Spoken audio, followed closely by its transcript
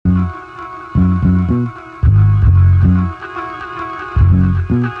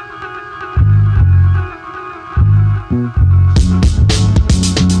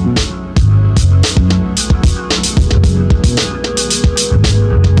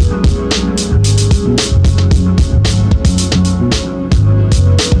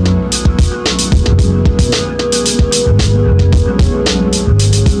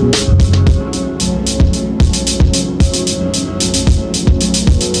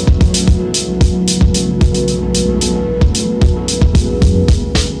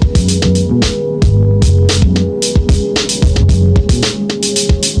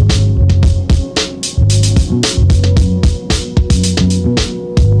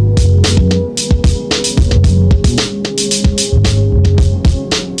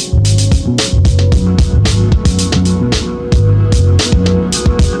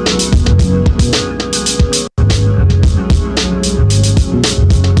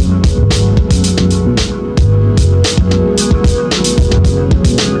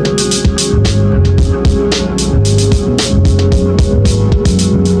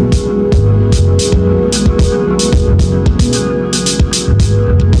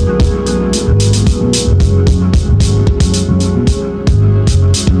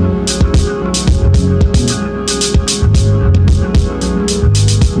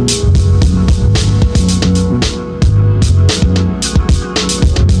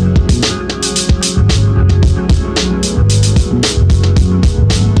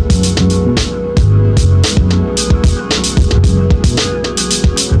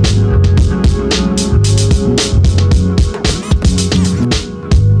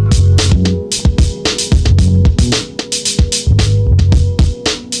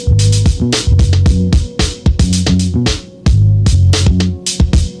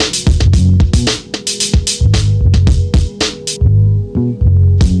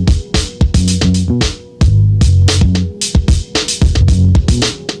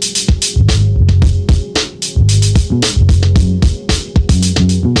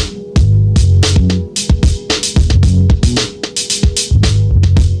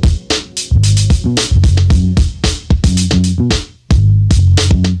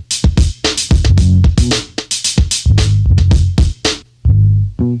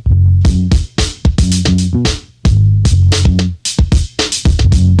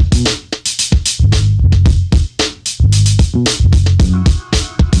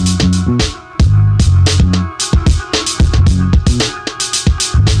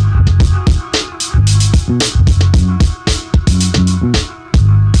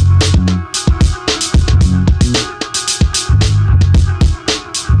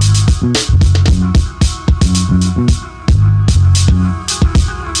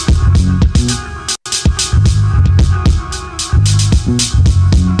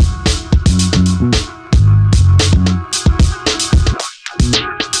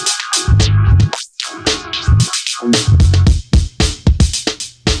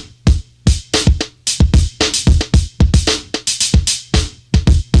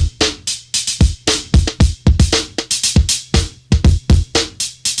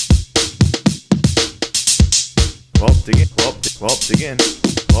whopped again,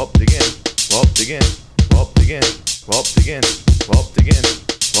 whopped again, whopped again, whopped again, whopped again, whopped again,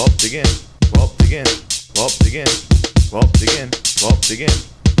 whopped again, whopped again, whopped again, whopped again, whopped again.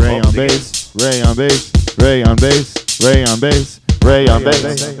 Ray on bass, Ray on bass, Ray on bass, Ray on bass, Ray on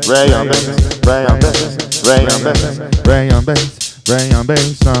bass, Ray on bass, Ray on bass, Ray on bass, Ray on bass, Ray on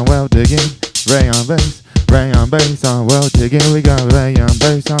bass on Welt again, Ray on bass, Ray on bass on Welt again. We got Ray on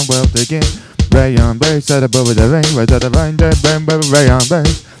bass on Welt again, Ray on bass at above the rain, right at the rain, dead bang, Ray on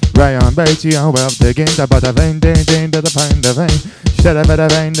bass, Ray on bass, you on Welt again, about the vein, ding, ding, to the pain, the vein, shut up at the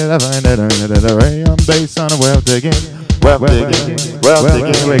vein, to the vein, the Ray on bass on Welt again. Well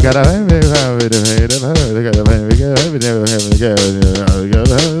digging, we got a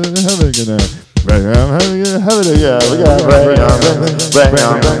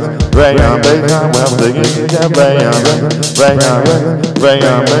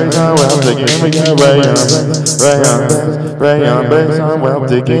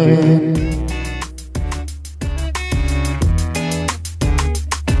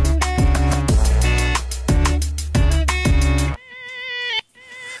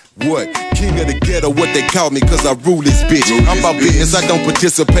What? King of the ghetto, what they call me, cause I rule this bitch. I'm about business, I don't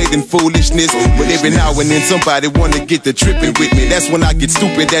participate in foolishness. But every now and then somebody wanna get the tripping with me. That's when I get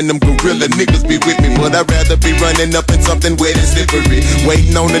stupid and them gorilla niggas be with me. But I'd rather be running up in something wet and slippery,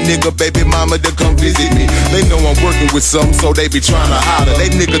 waiting on a nigga baby mama to come visit me. They know I'm working with something, so they be trying to holler. They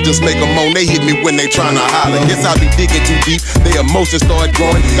nigga just make a moan, they hit me when they trying to holler. Guess I be digging too deep, their emotions start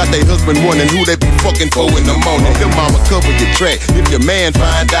growing. Got their husband wondering who they be fucking for in the morning. Your mama cover your track, if your man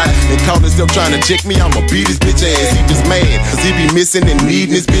find out and caught himself trying to check me, I'ma beat his bitch ass. He just mad, cause he be missing and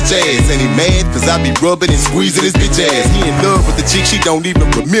needing his bitch ass. And he mad, cause I be rubbing and squeezing his bitch ass. He in love with the chick, she don't even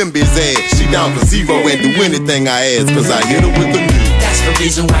remember his ass. She down for zero and do anything I ask, cause I hit her with the new. That's the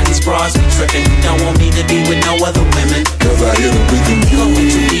reason why these bras be tripping. Don't want me to be with no other women, cause I hit her with the new. Going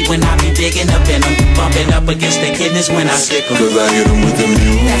too deep when I be digging up in them, bumping up against their kidneys when I stick them, cause I hit them with the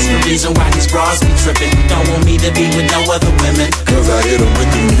new. That's the reason why these bras be tripping. Don't want me to be with no other women, cause I hit them with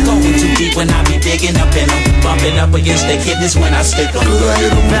the new. Going too deep when I be digging up in them, bumping up against their kidneys when I stick them, cause I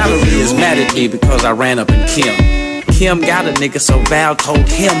hit them with the new. Valerie is mad at me because I ran up in Kim. Kim got a nigga, so Val told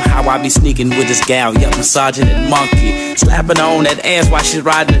him how I be sneaking with this gal, yup, massaging that monkey, slapping her on that ass while she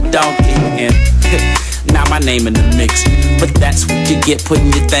riding a donkey. And now my name in the mix, but that's what you get putting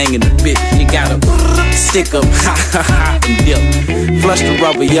your thing in the bit. You gotta stick up, ha ha ha, and dip. Flush the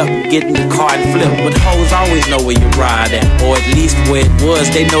rubber up, get in the car and flip. But hoes always know where you ride at, or at least where it was.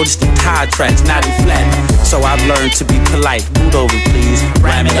 They noticed the tire tracks, not in flat. So I've learned to be polite. Boot over, please.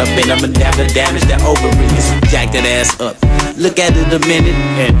 Ram it up in them and never damage the ovaries. Jack that ass up, look at it a minute,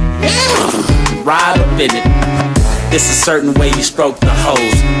 and ride up in it. It's a certain way you stroke the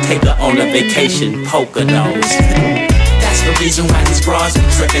hose. Take her on a vacation, poker nose. That's the reason why these bras be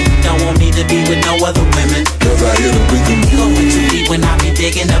tripping. Don't want me to be with no other women, cause I hit them with the new. Going too deep when I be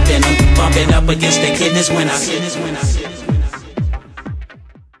digging up in them, bumping up against their kidneys when I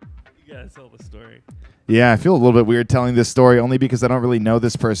You gotta tell the story. Yeah, I feel a little bit weird telling this story only because I don't really know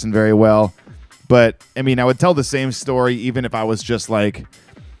this person very well. But I mean, I would tell the same story even if I was just like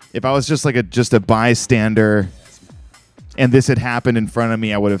a bystander and this had happened in front of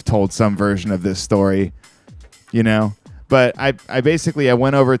me, I would have told some version of this story, you know? But I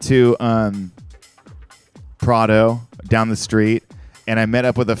went over to Prado down the street and I met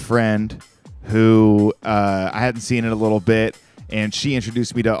up with a friend who I hadn't seen in a little bit, and she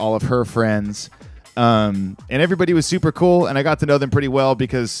introduced me to all of her friends. And everybody was super cool, and I got to know them pretty well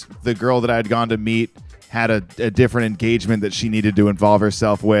because the girl that I had gone to meet had a different engagement that she needed to involve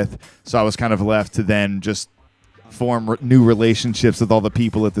herself with. So I was kind of left to then just form new relationships with all the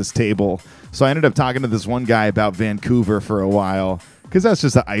people at this table. So I ended up talking to this one guy about Vancouver for a while because that's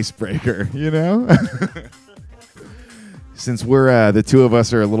just an icebreaker, you know? Since we're the two of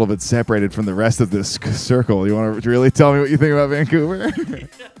us are a little bit separated from the rest of this circle, you want to really tell me what you think about Vancouver?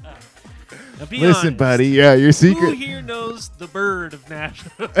 Now be Listen, honest. buddy. Yeah, your secret. Who here knows the bird of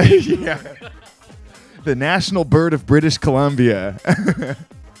national? Yeah. The national bird of British Columbia.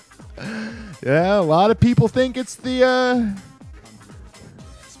 Yeah, a lot of people think it's the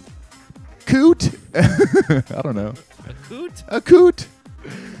coot. I don't know. A coot? A coot.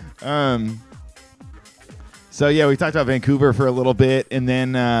 So yeah, we talked about Vancouver for a little bit, and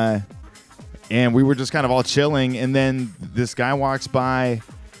then and we were just kind of all chilling, and then this guy walks by,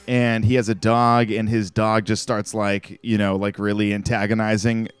 and he has a dog, and his dog just starts like really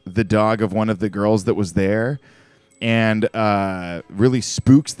antagonizing the dog of one of the girls that was there, and really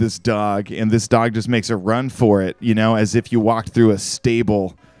spooks this dog, and this dog just makes a run for it, as if you walked through a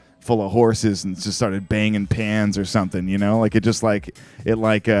stable full of horses and just started banging pans or something, you know? Like it just like it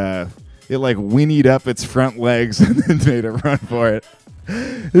whinnied up its front legs and then made a run for it.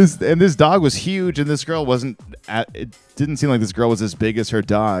 This dog was huge, and this girl wasn't. It didn't seem like this girl was as big as her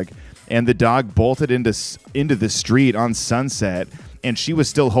dog, and the dog bolted into the street on Sunset, and she was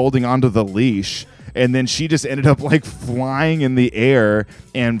still holding onto the leash, and then she just ended up like flying in the air,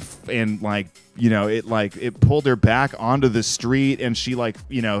 and like, you know, it pulled her back onto the street, and she, like,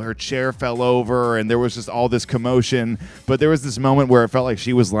 you know, her chair fell over, and there was just all this commotion. But there was this moment where it felt like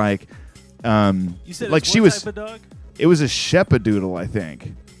she was like, You said like it's she what was. type of dog? It was a Shepadoodle, I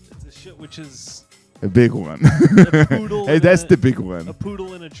think. It's a shit, which is A big one. a poodle. Hey, and that's a- the big one. A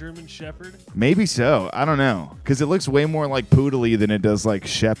poodle and a German Shepherd. Maybe so. I don't know. Because it looks way more like poodly than it does like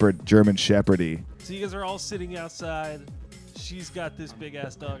German Shepherdy. So you guys are all sitting outside. She's got this big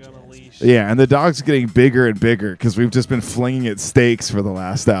ass dog on a leash. Yeah, and the dog's getting bigger and bigger because we've just been flinging it steaks for the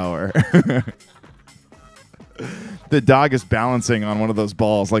last hour. The dog is balancing on one of those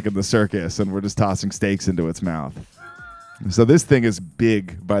balls like in the circus, and we're just tossing steaks into its mouth. So this thing is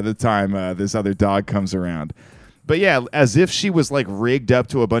big by the time this other dog comes around. But yeah, as if she was like rigged up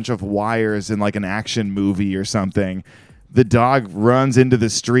to a bunch of wires in like an action movie or something. The dog runs into the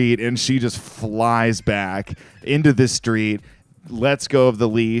street, and she just flies back into the street, lets go of the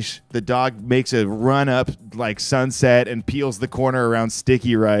leash. The dog makes a run up like Sunset and peels the corner around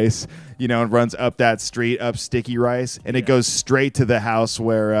Sticky Rice, you know, and runs up that street, up Sticky Rice, and it goes straight to the house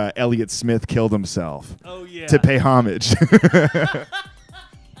where Elliott Smith killed himself Oh yeah. to pay homage.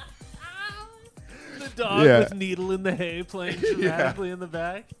 The dog Yeah. with needle in the hay playing dramatically in the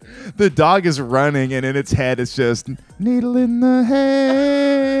back. The dog is running, and in its head, it's just needle in the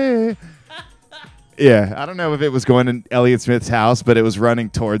hay. Yeah, I don't know if it was going to Elliott Smith's house, but it was running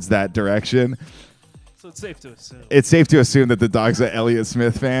towards that direction. So it's safe to assume. It's safe to assume that the dog's an Elliott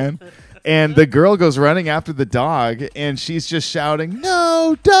Smith fan. And the girl goes running after the dog, and she's just shouting,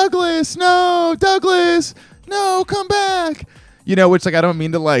 "No, Douglas! No, Douglas! No, come back!" You know, which, like, I don't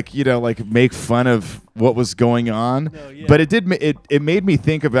mean to, like, you know, like, make fun of what was going on. No, yeah. But it made me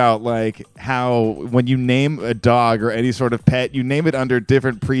think about, like, how when you name a dog or any sort of pet, you name it under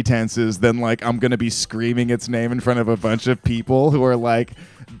different pretenses than, like, I'm going to be screaming its name in front of a bunch of people who are, like,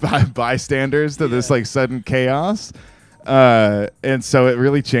 bystanders to this, like, sudden chaos. And so it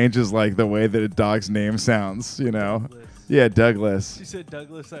really changes, like, the way that a dog's name sounds, you know? Douglas. Yeah, Douglas. She said,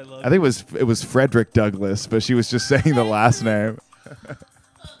 "Douglas, I love I think it was Frederick Douglass, but she was just saying the last name.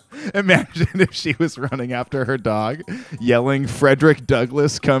 Imagine if she was running after her dog, yelling, "Frederick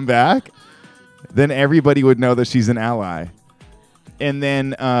Douglass, come back!" Then everybody would know that she's an ally. And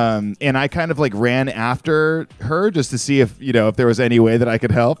then, and I kind of like ran after her just to see if, you know, if there was any way that I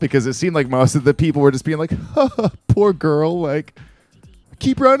could help, because it seemed like most of the people were just being like, "Poor girl, like,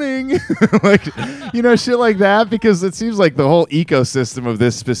 keep running," like, you know, shit like that, because it seems like the whole ecosystem of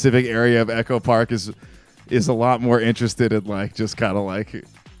this specific area of Echo Park is a lot more interested in, like, just kind of like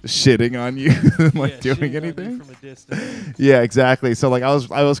shitting on you than like Yeah, doing shooting on you anything. from a distance. Yeah, exactly. So like I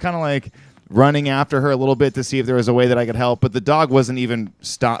was kind of like running after her a little bit to see if there was a way that I could help, but the dog wasn't even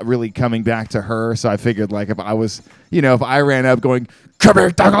really coming back to her. So I figured, like, if I was, you know, if I ran up going, "Come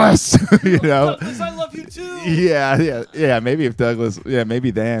here, Douglas," you know. Douglas, I love you too. Yeah. Maybe if Douglas,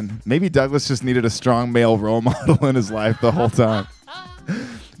 maybe Douglas just needed a strong male role model in his life the whole time.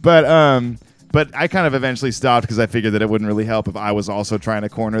 But I kind of eventually stopped because I figured that it wouldn't really help if I was also trying to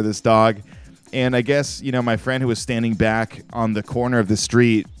corner this dog. And I guess, you know, my friend who was standing back on the corner of the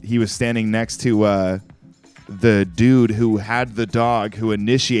street, he was standing next to the dude who had the dog who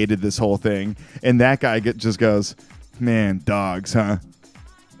initiated this whole thing. And that guy just goes, "Man, dogs, huh?"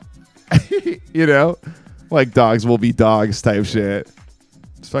 You know? Like, dogs will be dogs type shit.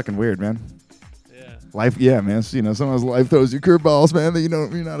 It's fucking weird, man. Yeah. Life, yeah, man. You know, sometimes life throws you curveballs, man, that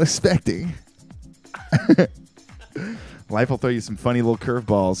you're not expecting. Life will throw you some funny little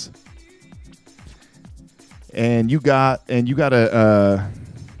curveballs. And you gotta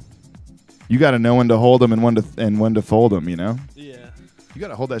know when to hold them and when to fold them, you know? Yeah. You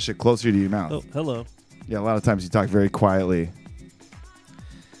gotta hold that shit closer to your mouth. Oh, hello. Yeah, a lot of times you talk very quietly.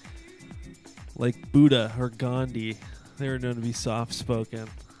 Like Buddha or Gandhi, they were known to be soft-spoken.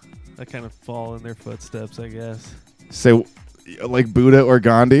 I kind of fall in their footsteps, I guess. Say, like Buddha or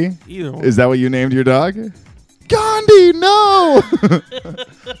Gandhi? Either one. Is that what you named your dog? Gandhi, no!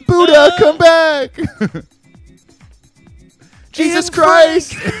 Buddha, come back! Jesus And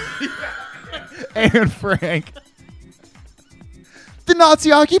Christ! And Frank. The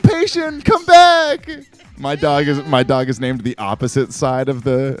Nazi occupation, come back! My dog is named the opposite side of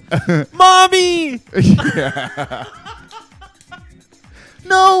the Mommy! Yeah.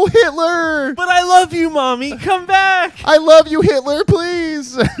 No, Hitler! But I love you, Mommy. Come back. I love you, Hitler,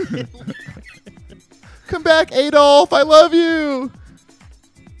 please! Come back, Adolf, I love you!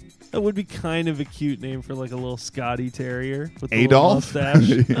 That would be kind of a cute name for like a little Scotty Terrier with a Adolf? little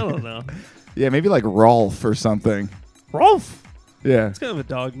mustache. I don't know. Yeah, maybe like Rolf or something. Rolf. Yeah. It's kind of a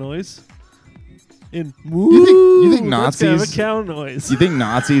dog noise. You think That's kind of Nazis? a cow noise. You think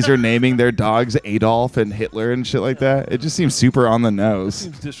Nazis are naming their dogs Adolf and Hitler and shit like that? It just seems super on the nose.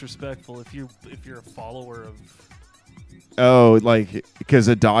 Seems disrespectful if you're a follower of. Oh, like because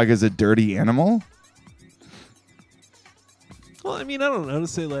a dog is a dirty animal? Well, I mean, I don't know, to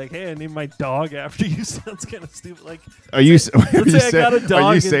say like, hey, I named my dog after you sounds kind of stupid. Like, Are you say I got a dog are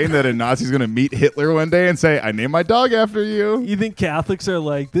you and- saying that a Nazi's going to meet Hitler one day and say, "I named my dog after you"? you think Catholics are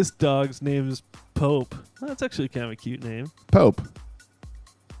like, this dog's name is Pope? Well, that's actually kind of a cute name. Pope.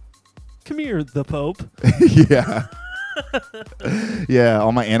 Come here, the Pope. Yeah. Yeah,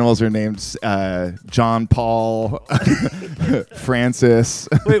 all my animals are named John Paul, Francis.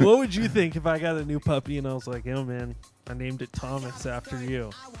 Wait, what would you think if I got a new puppy and I was like, oh man, I named it Thomas after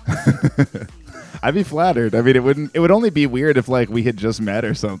you? I'd be flattered. I mean, it would only be weird if like we had just met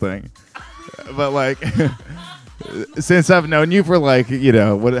or something. But like since I've known you for like,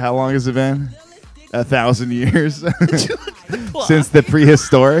 how long has it been? 1,000 years since the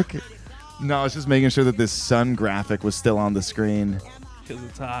prehistoric. No, I was just making sure that this sun graphic was still on the screen. Because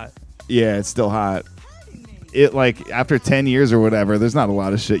it's hot. Yeah, it's still hot. It like after 10 years or whatever, there's not a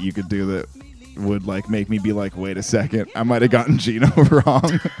lot of shit you could do that would like make me be like, wait a second, I might have gotten Gino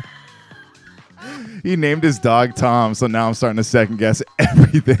wrong. He named his dog Tom, so now I'm starting to second guess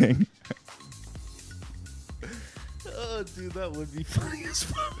everything. Oh, dude, that would be funny as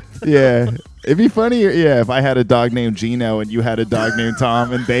fuck. Yeah, it'd be funny. Yeah, if I had a dog named Gino and you had a dog named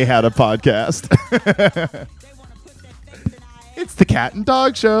Tom and they had a podcast. It's the Cat and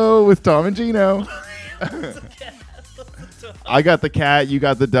Dog Show with Tom and Gino. I got the cat, you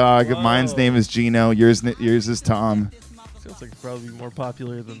got the dog. Whoa. Mine's name is Gino. Yours is Tom. Sounds like it'd probably be more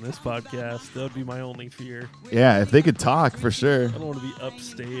popular than this podcast. That would be my only fear. Yeah, if they could talk, for sure. I don't want to be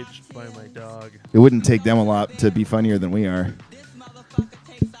upstaged by my dog. It wouldn't take them a lot to be funnier than we are.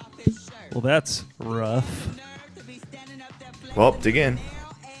 Well, that's rough. Well, dig in.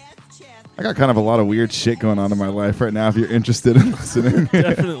 I got kind of a lot of weird shit going on in my life right now if you're interested in listening.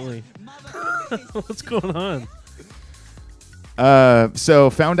 Definitely. What's going on? So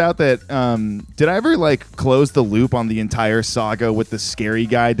found out that did I ever like close the loop on the entire saga with the scary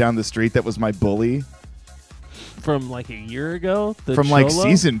guy down the street that was my bully From like a year ago? The from like Cholo?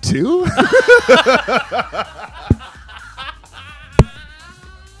 season 2?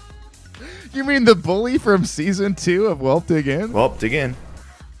 You mean the bully from season 2 of Welp Dig In? Well, dig in.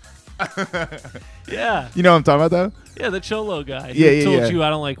 Yeah. You know what I'm talking about though? Yeah, the Cholo guy. Yeah, Who yeah, told yeah. you I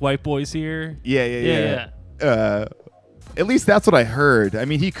don't like white boys here. Yeah. At least that's what I heard. I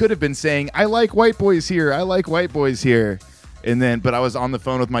mean, he could have been saying, "I like white boys here. I like white boys here," but I was on the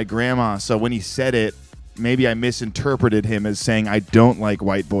phone with my grandma, so when he said it, maybe I misinterpreted him as saying, "I don't like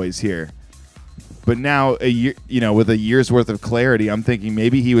white boys here." But now, with a year's worth of clarity, I'm thinking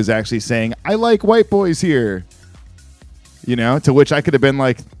maybe he was actually saying, "I like white boys here." To which I could have been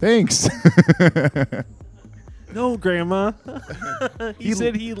like, "Thanks." No, Grandma. he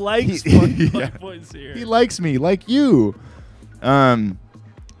said he likes yeah. white boys here. He likes me, like you. So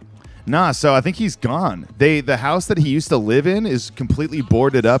I think he's gone. The house that he used to live in is completely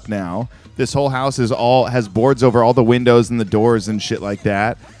boarded up now. This whole house has boards over all the windows and the doors and shit like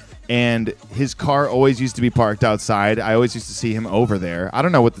that. And his car always used to be parked outside. I always used to see him over there. I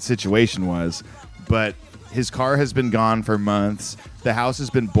don't know what the situation was, but his car has been gone for months. The house has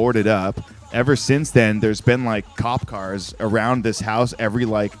been boarded up. Ever since then, there's been like cop cars around this house every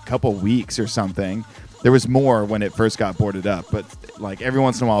like couple weeks or something. There was more when it first got boarded up, but like every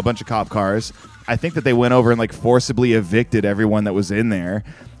once in a while, a bunch of cop cars. I think that they went over and like forcibly evicted everyone that was in there.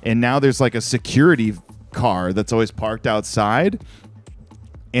 And now there's like a security car that's always parked outside.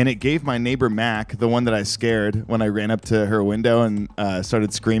 And it gave my neighbor Mac, the one that I scared when I ran up to her window and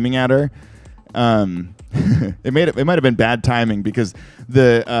started screaming at her. It might have been bad timing because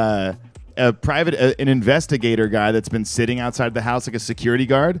an investigator guy that's been sitting outside the house like a security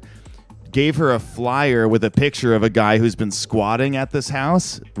guard gave her a flyer with a picture of a guy who's been squatting at this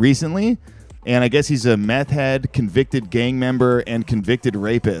house recently. And I guess he's a meth head, convicted gang member, and convicted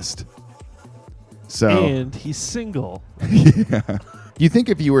rapist. So, And he's single. yeah. You think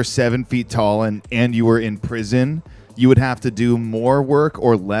if you were 7 feet tall and you were in prison, you would have to do more work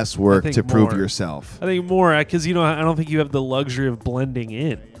or less work think to prove more. yourself? I think more because I don't think you have the luxury of blending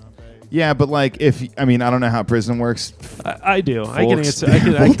in. Yeah, but like I don't know how prison works. I do. I Full can answer. I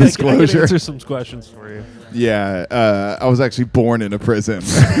can disclosure. answer some questions for you. Yeah, I was actually born in a prison.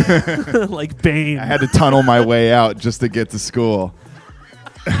 Like Bane. I had to tunnel my way out just to get to school.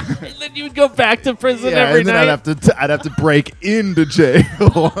 And then you would go back to prison Yeah, every and then night. I'd have to break into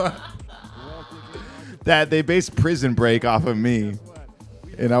jail. That they based Prison Break off of me,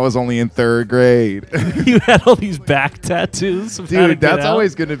 and I was only in 3rd grade. You had all these back tattoos. Of how to Dude, get that's out.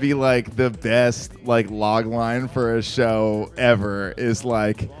 always going to be like the best like log line for a show ever. Is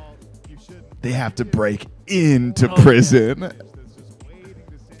like they have to break into prison.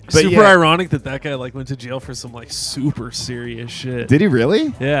 But super yeah. ironic that guy like went to jail for some like super serious shit. Did he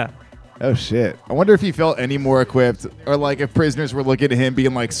really? Yeah. Oh shit! I wonder if he felt any more equipped, or like if prisoners were looking at him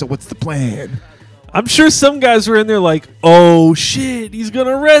being like, "So what's the plan?" I'm sure some guys were in there like, oh shit, he's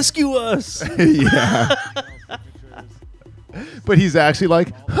gonna rescue us. Yeah. But he's actually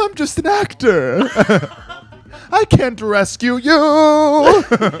like, I'm just an actor. I can't rescue you.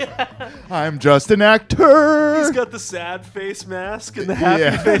 I'm just an actor. He's got the sad face mask and the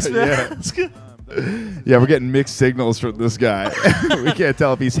happy face mask. Yeah, we're getting mixed signals from this guy. We can't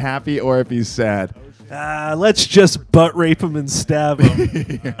tell if he's happy or if he's sad. Let's just butt rape him and stab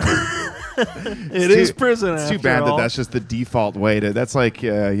him. It is prison. It's too bad that that's just the default way to. That's like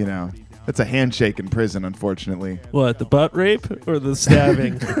that's a handshake in prison, unfortunately. What, the butt rape or the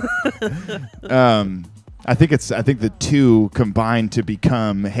stabbing? I think the two combined to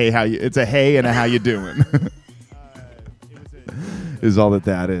become hey how you. It's a hey and a how you doing. Is all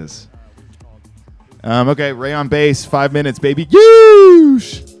that is. Okay, Ray on bass, 5 minutes, baby.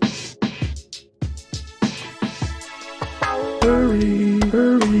 Yeesh! Hurry,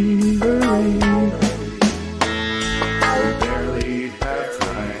 hurry, hurry. We barely have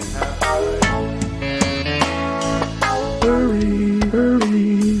time. Hurry,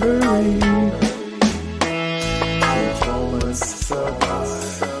 hurry, hurry. We almost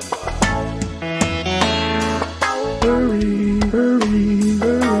survive. Hurry, hurry,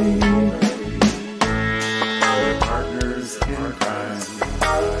 hurry. We're partners in crime.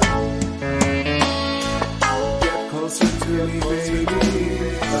 Get closer to me, baby.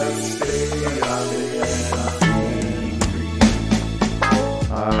 Let's stay on the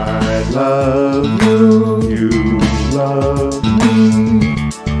I love you, you love me.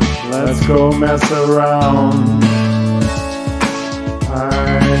 Let's go mess around.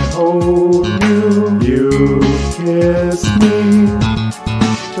 I hold you, you kiss me.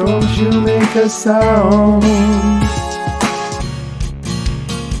 Don't you make a sound.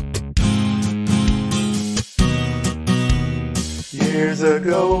 Years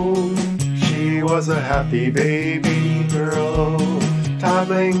ago, she was a happy baby girl,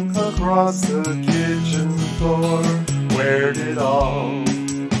 toddling across the kitchen floor. Where did all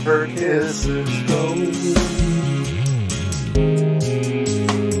her kisses go?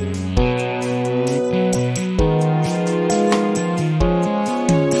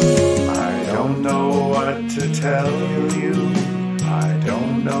 I don't know what to tell you, I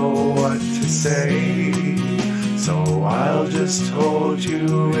don't know what to say, so I'll just hold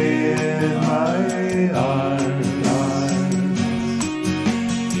you in my arms.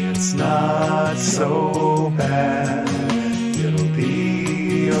 It's not so bad, it'll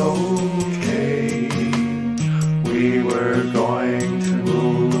be okay. We were going to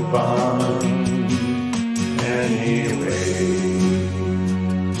move on anyway.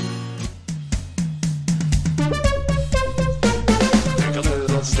 Take a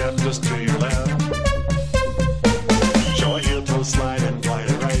little step just to your left. Show a heel toe slide and glide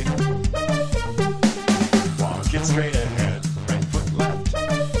it right. Walk it straight ahead, right foot left.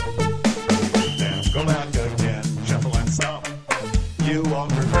 Then go back again, shuffle and stop. You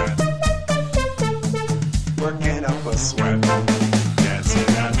won't regret. Working up a sweat.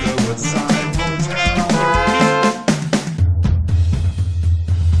 Dancing at the Woodside Hotel.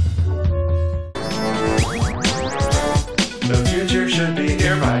 The future should be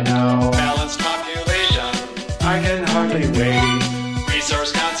here by now. Balanced population. I can hardly wait.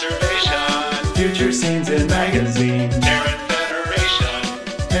 Resource conservation. Future scenes in magazines. Terran Federation.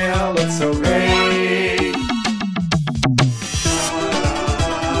 They all look so great.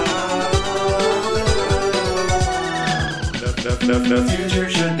 The future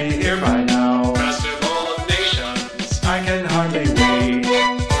should be here by now. Festival of Nations. I can hardly wait.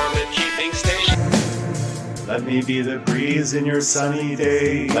 Orbit keeping station. Let me be the breeze in your sunny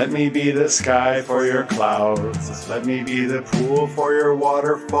day. Let me be the sky for your clouds. Let me be the pool for your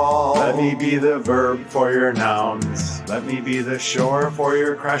waterfall. Let me be the verb for your nouns. Let me be the shore for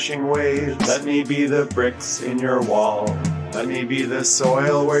your crashing waves. Let me be the bricks in your wall. Let me be the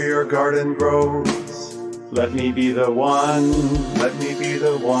soil where your garden grows. Let me be the one. Let me be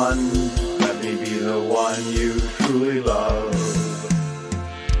the one. Let me be the one you truly love.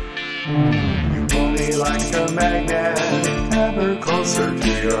 You pull me like a magnet, ever closer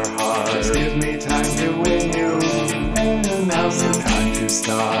to your heart. Just give me time to win you, and now's the time to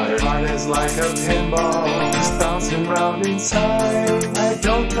start. Heart is like a pinball, just bouncing round inside. I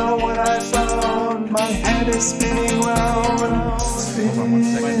don't know what I found, my head is spinning round.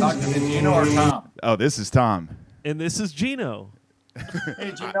 Spinning. You know our Tom. Oh, this is Tom. And this is Gino.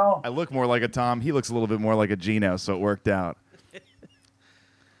 Hey, Gino. I look more like a Tom. He looks a little bit more like a Gino, so it worked out.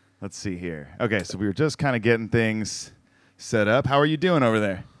 Let's see here. Okay, so we were just kind of getting things set up. How are you doing over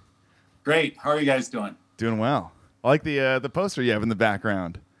there? Great. How are you guys doing? Doing well. I like the poster you have in the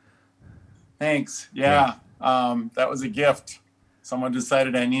background. Thanks. Yeah. That was a gift. Someone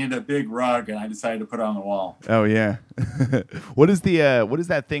decided I needed a big rug, and I decided to put it on the wall. Oh yeah. What is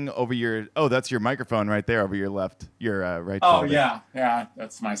that thing over your? Oh, that's your microphone right there over your left. Your right. Oh shoulder. yeah.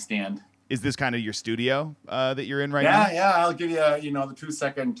 That's my stand. Is this kind of your studio that you're in right now? Yeah. I'll give you the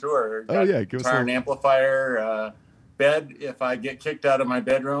 2-second tour. Oh yeah, give us guitar and amplifier, bed if I get kicked out of my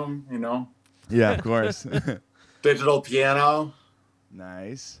bedroom. Yeah, of course. Digital piano.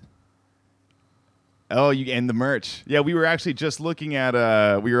 Nice. Oh, and the merch. Yeah, we were actually just looking at.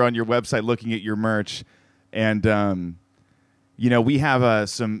 We were on your website looking at your merch, and we have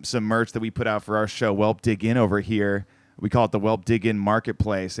some merch that we put out for our show, Welp Dig In, over here. We call it the Welp Dig In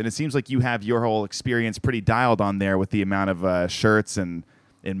Marketplace, and it seems like you have your whole experience pretty dialed on there with the amount of shirts and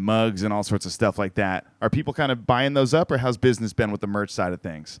mugs and all sorts of stuff like that. Are people kind of buying those up, or how's business been with the merch side of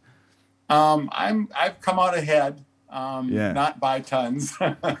things? I've come out ahead. Not by tons.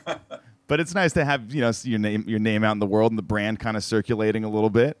 But it's nice to have your name out in the world and the brand kind of circulating a little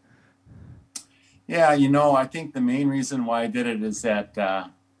bit. Yeah, I think the main reason why I did it is that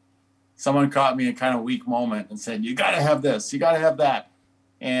someone caught me in a kind of weak moment and said, "You got to have this, you got to have that,"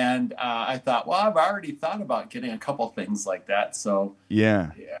 and I thought, well, I've already thought about getting a couple things like that. So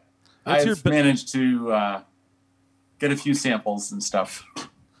yeah, I've managed to get a few samples and stuff.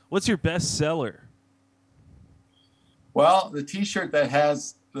 What's your best seller? Well, the T-shirt that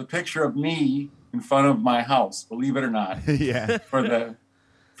has the picture of me in front of my house, believe it or not. Yeah.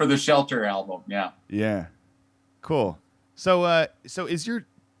 For the Shelter album, yeah. Yeah. Cool. So is your,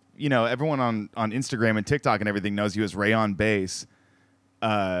 everyone on Instagram and TikTok and everything knows you as Rayon Bass.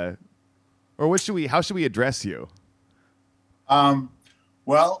 Or how should we address you?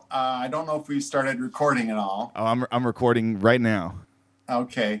 Well, I don't know if we started recording at all. Oh, I'm recording right now.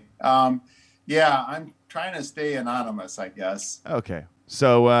 Okay. Yeah, I'm trying to stay anonymous, I guess. Okay.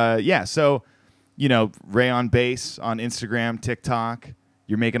 So, Rayon Bass on Instagram, TikTok.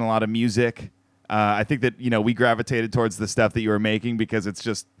 You're making a lot of music. I think that, we gravitated towards the stuff that you were making because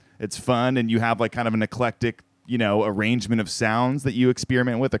it's fun, and you have like kind of an eclectic, arrangement of sounds that you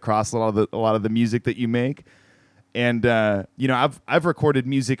experiment with across a lot of the music that you make. And, I've recorded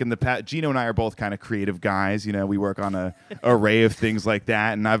music in the past. Gino and I are both kind of creative guys. We work on a array of things like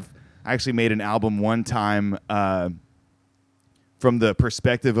that. And I've actually made an album one time from the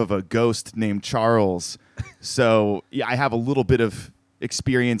perspective of a ghost named Charles. So yeah, I have a little bit of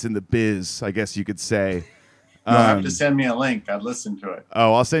experience in the biz, I guess you could say. You'll have to send me a link. I'd listen to it.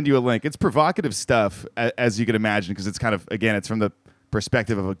 Oh, I'll send you a link. It's provocative stuff, as you could imagine, because it's kind of, again, it's from the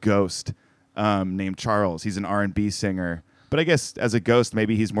perspective of a ghost named Charles. He's an R&B singer. But I guess as a ghost,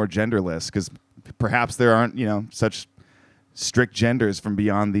 maybe he's more genderless, because perhaps there aren't, such strict genders from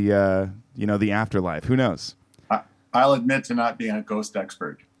beyond the afterlife. Who knows? I'll admit to not being a ghost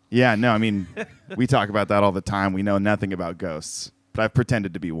expert. Yeah, no, I mean, we talk about that all the time. We know nothing about ghosts, but I've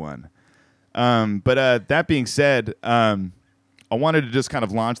pretended to be one. But that being said, I wanted to just kind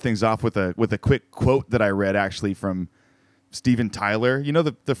of launch things off with a quick quote that I read actually from Steven Tyler.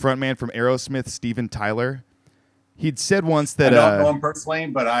 The front man from Aerosmith, Steven Tyler. He'd said once that I don't know him personally,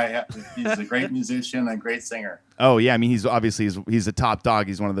 but he's a great musician, a great singer. Oh yeah, I mean he's a top dog.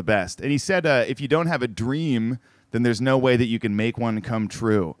 He's one of the best. And he said if you don't have a dream, then there's no way that you can make one come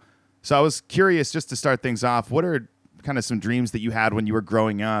true. So I was curious, just to start things off, what are kind of some dreams that you had when you were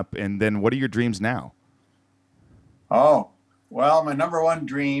growing up, and then what are your dreams now? Oh, well, my number one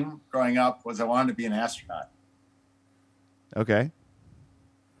dream growing up was I wanted to be an astronaut. Okay.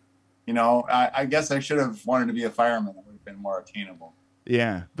 I guess I should have wanted to be a fireman. It would have been more attainable.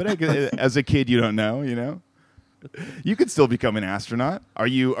 Yeah, but as a kid, you don't know, You could still become an astronaut. Are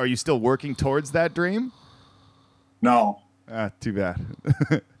you still working towards that dream? No. Too bad.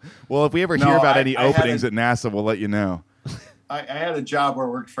 Well, if we ever hear about any openings at NASA, we'll let you know. I had a job where I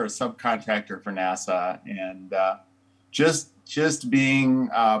worked for a subcontractor for NASA, and just being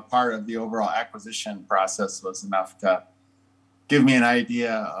part of the overall acquisition process was enough to give me an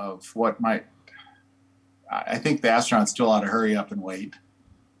idea of what might. I think the astronauts still ought to hurry up and wait.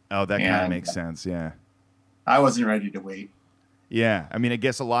 Oh, that kind of makes sense. Yeah. I wasn't ready to wait. Yeah. I mean, I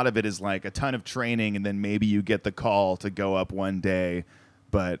guess a lot of it is like a ton of training, and then maybe you get the call to go up one day.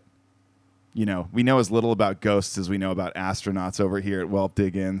 But, you know, we know as little about ghosts as we know about astronauts over here at Whelp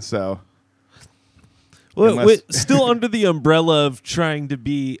Dig In. So, well, still under the umbrella of trying to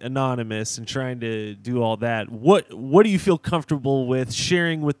be anonymous and trying to do all that, what do you feel comfortable with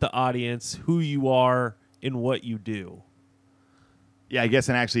sharing with the audience who you are and what you do? Yeah, I guess,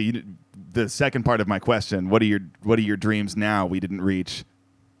 and actually, the second part of my question: what are your dreams now? We didn't reach.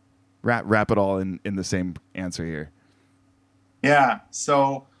 Wrap it all in the same answer here. Yeah.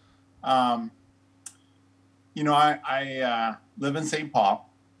 So, you know, I live in St. Paul.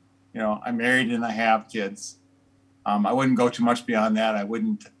 You know, I'm married and I have kids. I wouldn't go too much beyond that. I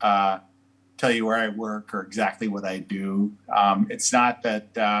wouldn't tell you where I work or exactly what I do. It's not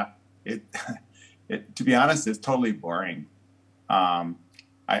that it. To be honest, it's totally boring.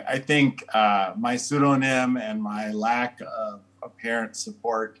 I think my pseudonym and my lack of apparent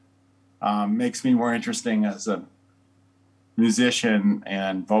support makes me more interesting as a musician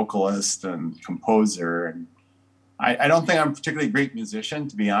and vocalist and composer. And I don't think I'm a particularly great musician,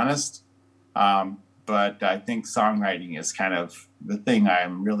 to be honest. But I think songwriting is kind of the thing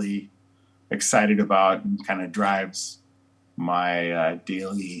I'm really excited about and kind of drives my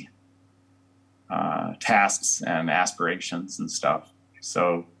daily tasks and aspirations and stuff.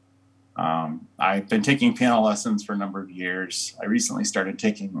 So I've been taking piano lessons for a number of years. I recently started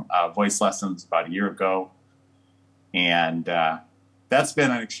taking voice lessons about a year ago. And that's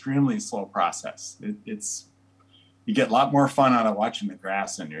been an extremely slow process. You get a lot more fun out of watching the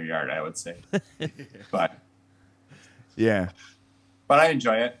grass in your yard, I would say. But I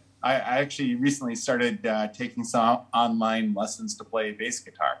enjoy it. I actually recently started taking some online lessons to play bass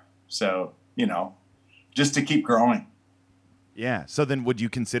guitar. So, you know, just to keep growing. Yeah. So then would you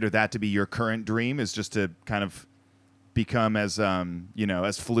consider that to be your current dream, is just to kind of become as,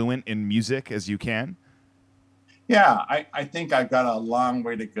 as fluent in music as you can? Yeah, I think I've got a long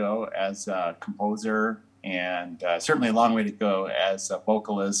way to go as a composer, and certainly a long way to go as a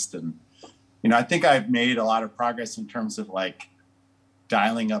vocalist. And, you know, I think I've made a lot of progress in terms of like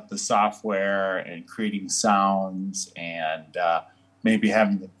dialing up the software and creating sounds and maybe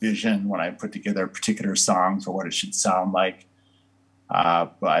having the vision when I put together a particular song for what it should sound like.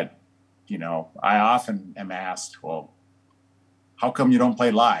 But, you know, I often am asked, well, how come you don't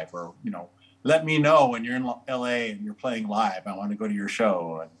play live? Or, you know, let me know when you're in LA and you're playing live. I want to go to your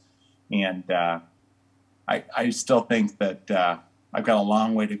show. And I still think that I've got a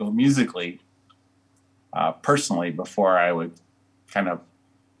long way to go musically, personally, before I would kind of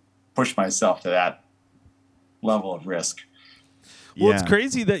push myself to that level of risk. Well, it's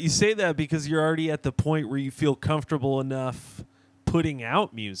crazy that you say that, because you're already at the point where you feel comfortable enough putting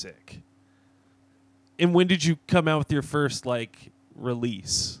out music. And when did you come out with your first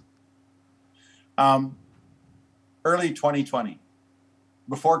release? Early 2020,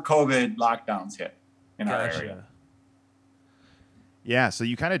 before COVID lockdowns hit in our area. Yeah, so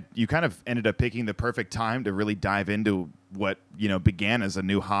you kind of ended up picking the perfect time to really dive into what, began as a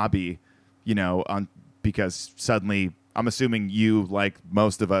new hobby, because suddenly I'm assuming you, like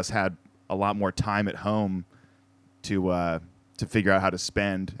most of us, had a lot more time at home to figure out how to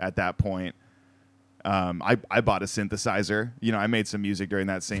spend at that point. I bought a synthesizer. I made some music during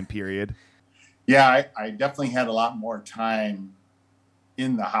that same period. Yeah, I definitely had a lot more time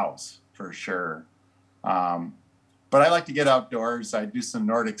in the house for sure. But I like to get outdoors. I do some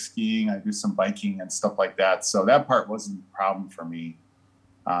Nordic skiing. I do some biking and stuff like that. So that part wasn't a problem for me.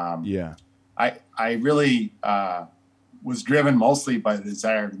 I really was driven mostly by the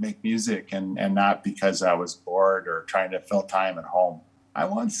desire to make music and not because I was bored or trying to fill time at home. I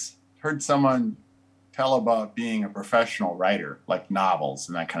once heard someone tell about being a professional writer, like novels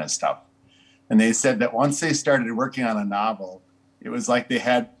and that kind of stuff. And they said that once they started working on a novel, it was like they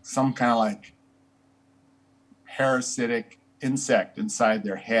had some kind of parasitic insect inside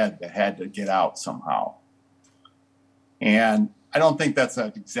their head that had to get out somehow. And I don't think that's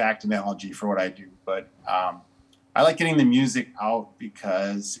an exact analogy for what I do, but I like getting the music out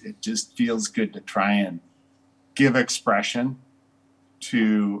because it just feels good to try and give expression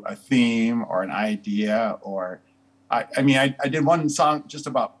to a theme or an idea. Or I did one song just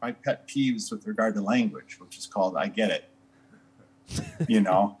about my pet peeves with regard to language, which is called I Get It.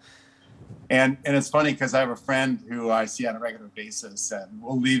 And it's funny because I have a friend who I see on a regular basis, and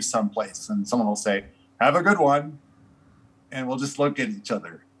we'll leave someplace and someone will say, have a good one. and we'll just look at each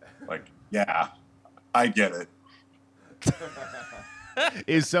other like, yeah, I get it.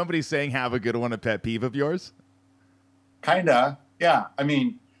 Is somebody saying have a good one a pet peeve of yours? Kinda, yeah. I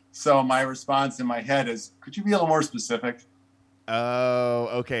mean, so my response in my head is, could you be a little more specific? Oh,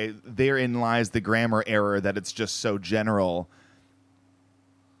 okay. Therein lies the grammar error that it's just so general.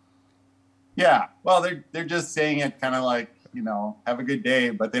 Yeah. Well, they're just saying it kind of like, have a good day,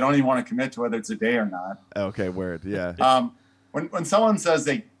 but they don't even want to commit to whether it's a day or not. Okay, word. Yeah. When someone says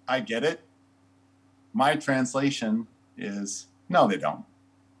I get it, my translation is no, they don't.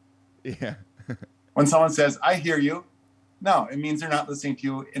 Yeah. When someone says I hear you, no, it means they're not listening to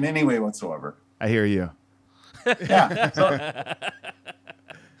you in any way whatsoever. I hear you. Yeah. So,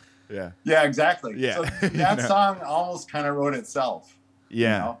 yeah. Yeah, exactly. Yeah. So that song almost kind of wrote itself.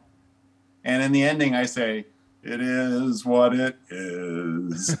 Yeah. And in the ending, I say, it is what it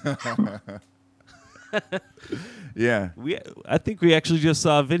is. Yeah. I think we actually just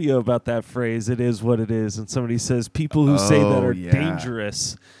saw a video about that phrase, it is what it is. And somebody says people who say that are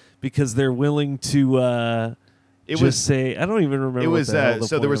dangerous because they're willing to say, I don't even remember. It was,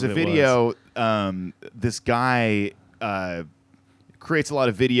 so there was a video, was. This guy creates a lot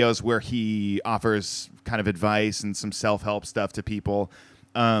of videos where he offers kind of advice and some self-help stuff to people.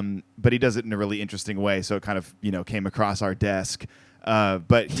 But he does it in a really interesting way. So it kind of, came across our desk.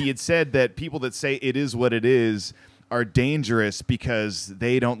 But he had said that people that say it is what it is are dangerous because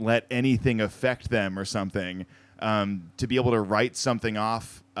they don't let anything affect them or something. To be able to write something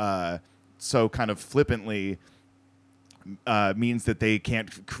off so kind of flippantly means that they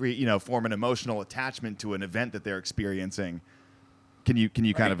can't create, form an emotional attachment to an event that they're experiencing. Can you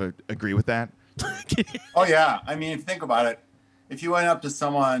kind of agree with that? Oh yeah. I mean, if you think about it, if you went up to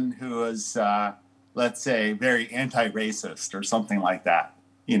someone who is, let's say, very anti-racist or something like that,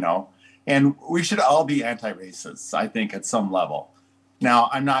 and we should all be anti-racists, I think, at some level. Now,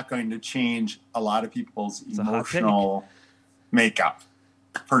 I'm not going to change a lot of people's emotional makeup,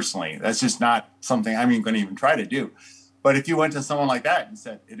 personally. That's just not something I'm even going to even try to do. But if you went to someone like that and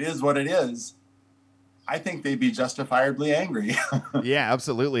said, it is what it is, I think they'd be justifiably angry. Yeah,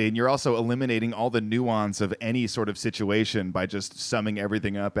 absolutely. And you're also eliminating all the nuance of any sort of situation by just summing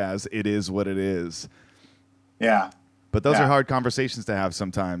everything up as it is what it is. Yeah. But those are hard conversations to have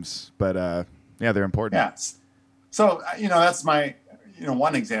sometimes. But yeah, they're important. Yeah. So, that's my,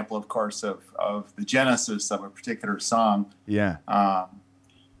 one example, of course, of the genesis of a particular song. Yeah.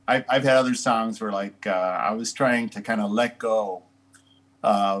 I've had other songs where, like, I was trying to kind of let go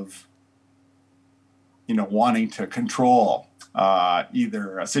of, wanting to control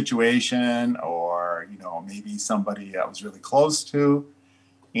either a situation or, maybe somebody I was really close to.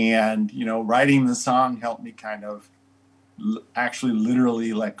 And, writing the song helped me kind of actually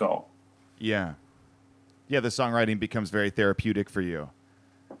literally let go. Yeah. Yeah, the songwriting becomes very therapeutic for you.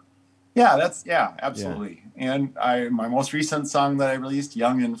 Yeah, absolutely. Yeah. And my most recent song that I released,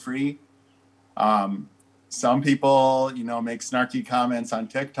 Young and Free, some people, make snarky comments on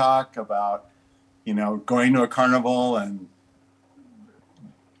TikTok about, going to a carnival and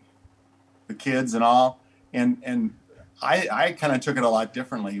the kids and all. And I kind of took it a lot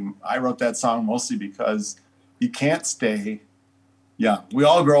differently. I wrote that song mostly because you can't stay young. We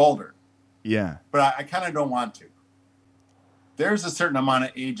all grow older. Yeah. But I kind of don't want to. There's a certain amount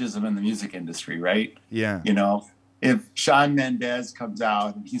of ageism in the music industry, right? Yeah. If Shawn Mendes comes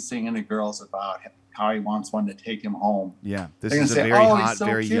out and he's singing to girls about how he wants one to take him home. Yeah. This is a very hot, so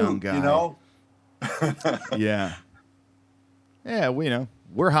very cute, young guy. Yeah. Yeah,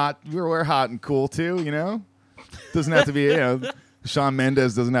 we're hot. We're hot and cool too, Doesn't have to be, Shawn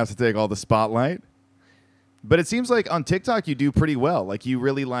Mendes doesn't have to take all the spotlight. But it seems like on TikTok you do pretty well. Like you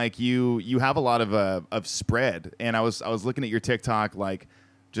really you have a lot of spread. And I was looking at your TikTok like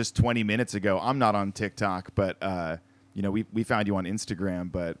just 20 minutes ago. I'm not on TikTok, but we found you on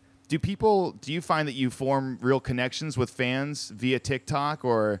Instagram. But do you find that you form real connections with fans via TikTok,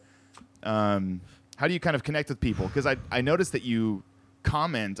 or how do you kind of connect with people? Because I noticed that you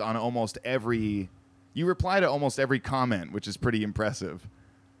comment on you reply to almost every comment, which is pretty impressive.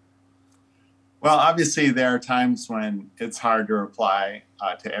 Well, obviously there are times when it's hard to reply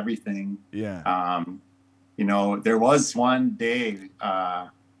to everything. Yeah. There was one day,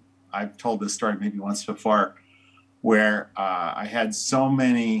 I've told this story maybe once before, where I had so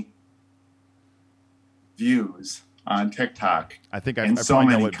many views on TikTok. I think I probably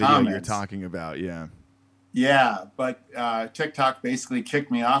know what video you're talking about. Yeah. Yeah, but TikTok basically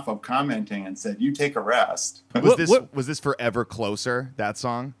kicked me off of commenting and said, "You take a rest." Was this Forever Closer, that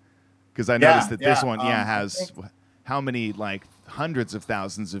song? Because I noticed that this one, has how many like hundreds of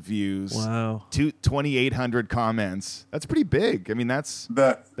thousands of views. Wow. 2,800 comments. That's pretty big. I mean, that's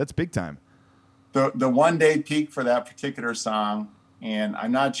big time. The 1 day peak for that particular song, and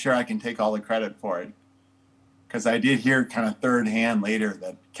I'm not sure I can take all the credit for it, because I did hear kind of third hand later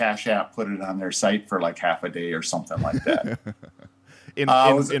that Cash App put it on their site for like half a day or something like that. in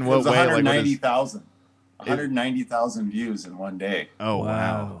what way? 190,000. 190,000 views in 1 day. Oh,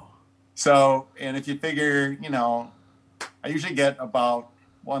 wow. So, and if you figure, I usually get about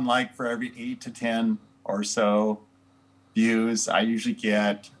 1 like for every 8 to 10 or so views. I usually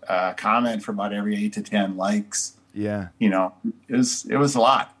get a comment for about every 8 to 10 likes. Yeah. It was a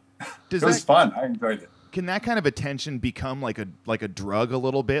lot. It was fun. I enjoyed it. Can that kind of attention become like a drug a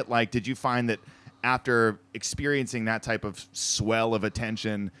little bit? Like, did you find that after experiencing that type of swell of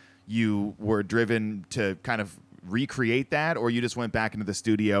attention, you were driven to kind of recreate that, or you just went back into the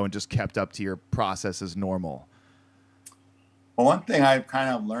studio and just kept up to your process as normal? Well, one thing I've kind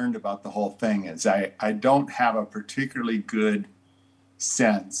of learned about the whole thing is I don't have a particularly good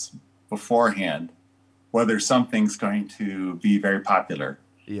sense beforehand whether something's going to be very popular.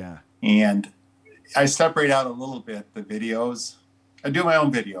 Yeah. And I separate out a little bit the videos. I do my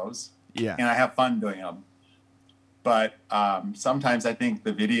own videos. Yeah. And I have fun doing them. But sometimes I think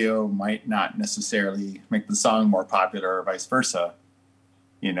the video might not necessarily make the song more popular or vice versa,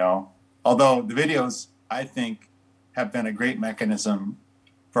 Although the videos, I think, have been a great mechanism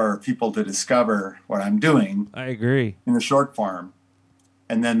for people to discover what I'm doing. I agree. In the short form.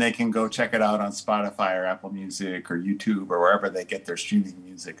 And then they can go check it out on Spotify or Apple Music or YouTube or wherever they get their streaming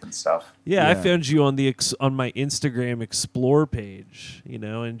music and stuff. Yeah, I found you on on my Instagram Explore page,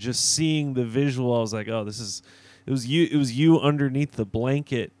 and just seeing the visual, I was like, oh, it was you underneath the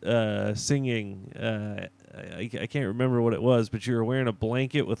blanket singing. I can't remember what it was, but you were wearing a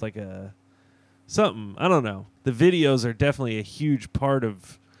blanket with like something. I don't know. The videos are definitely a huge part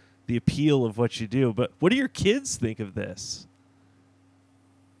of the appeal of what you do. But what do your kids think of this?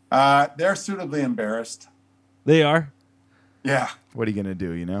 They're suitably embarrassed. They are? Yeah. What are you going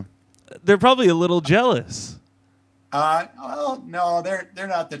to do, They're probably a little jealous. Well, no, they're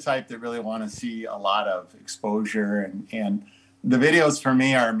not the type that really want to see a lot of exposure. And the videos for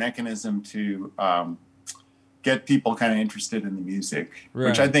me are a mechanism to get people kind of interested in the music,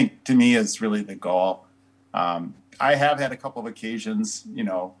 which I think to me is really the goal. I have had a couple of occasions,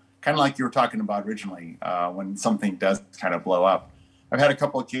 kind of like you were talking about originally, when something does kind of blow up. I've had a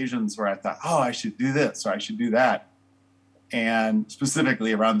couple occasions where I thought, oh, I should do this or I should do that. And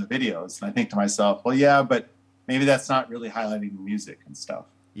specifically around the videos. And I think to myself, well, yeah, but maybe that's not really highlighting the music and stuff.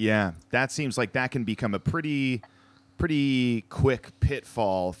 Yeah, that seems like that can become a pretty quick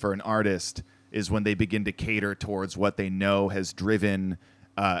pitfall for an artist, is when they begin to cater towards what they know has driven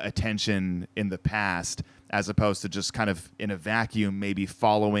attention in the past, as opposed to just kind of in a vacuum, maybe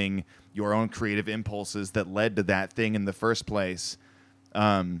following your own creative impulses that led to that thing in the first place.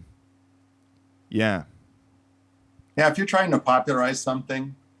 Yeah, if you're trying to popularize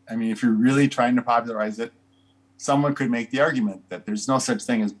something, if you're really trying to popularize it, someone could make the argument that there's no such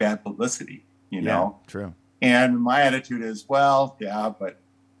thing as bad publicity, know? True. And my attitude is, well, yeah, but,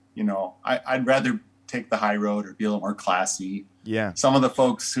 I'd rather take the high road or be a little more classy. Yeah. Some of the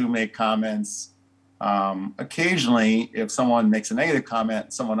folks who make comments, occasionally, if someone makes a negative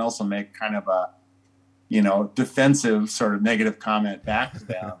comment, someone else will make kind of a, defensive sort of negative comment back to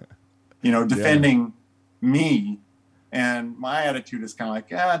them, defending me. And my attitude is kind of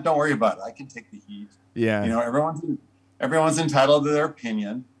like, don't worry about it. I can take the heat. Yeah. Everyone's entitled to their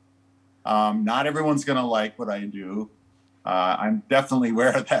opinion. Not everyone's going to like what I do. I'm definitely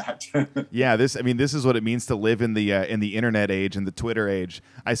aware of that. Yeah, this is what it means to live in the internet age and the Twitter age.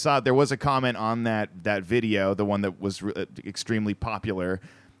 I saw there was a comment on that video, the one that was extremely popular,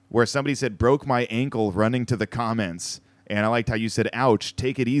 where somebody said, "Broke my ankle running to the comments." And I liked how you said, "Ouch,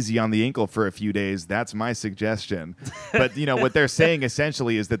 take it easy on the ankle for a few days. That's my suggestion." But what they're saying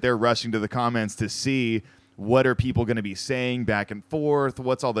essentially is that they're rushing to the comments to see what are people going to be saying back and forth?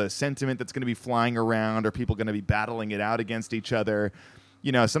 What's all the sentiment that's going to be flying around? Are people going to be battling it out against each other?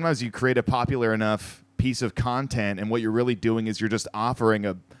 Sometimes you create a popular enough piece of content, and what you're really doing is you're just offering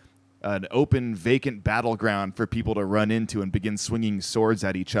an open, vacant battleground for people to run into and begin swinging swords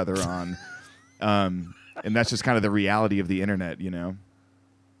at each other on. And that's just kind of the reality of the internet, Yeah,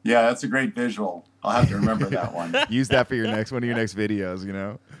 that's a great visual. I'll have to remember that one. Use that for one of your next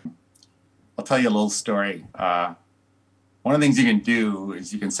videos, I'll tell you a little story. One of the things you can do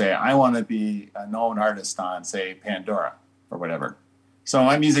is you can say, I want to be a known artist on, say, Pandora or whatever. So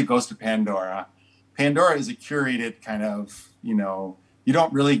my music goes to Pandora. Pandora is a curated kind of, you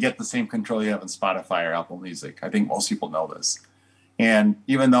don't really get the same control you have on Spotify or Apple Music. I think most people know this. And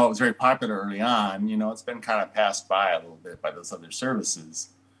even though it was very popular early on, you know, it's been kind of passed by a little bit by those other services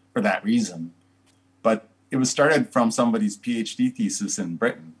for that reason. But it was started from somebody's PhD thesis in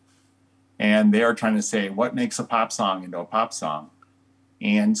Britain. And they are trying to say, what makes a pop song into a pop song?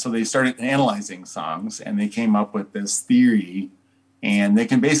 And so they started analyzing songs, and they came up with this theory. And they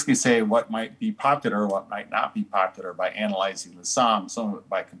can basically say what might be popular, what might not be popular by analyzing the song, some of it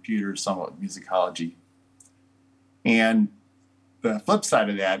by computers, some of it musicology. And the flip side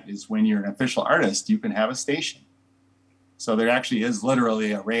of that is when you're an official artist, you can have a station. So there actually is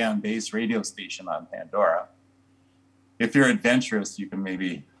literally a Ray on Bass radio station on Pandora. If you're adventurous, you can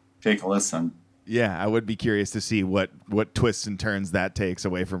maybe take a listen. Yeah, I would be curious to see what twists and turns that takes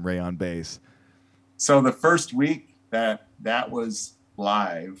away from Ray on Bass. So the first week that was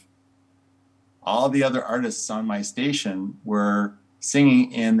live, all the other artists on my station were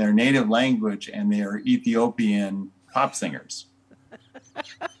singing in their native language, and they are Ethiopian pop singers.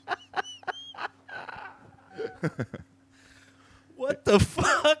 What the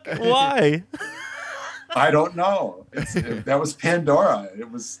fuck? Why? I don't know. That was Pandora. It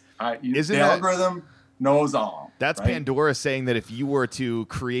was the algorithm knows all. That's right? Pandora saying that if you were to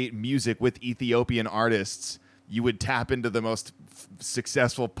create music with Ethiopian artists, you would tap into the most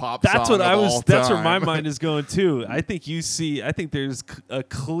successful pop That's song what I of was. all That's time. where my mind is going too. I think there's a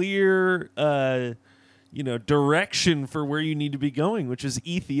clear, direction for where you need to be going, which is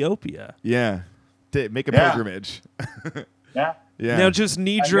Ethiopia. Yeah, make a pilgrimage. Yeah. Yeah. Now, just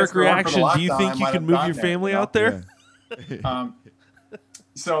knee-jerk reaction. Do you think you can move your family out there? Yeah.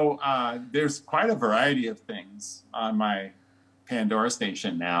 So there's quite a variety of things on my Pandora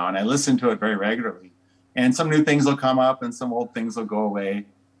station now, and I listen to it very regularly. And some new things will come up, and some old things will go away.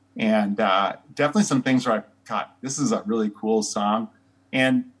 And definitely some things where I thought, this is a really cool song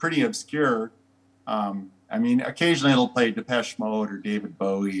and pretty obscure. I mean, occasionally it'll play Depeche Mode or David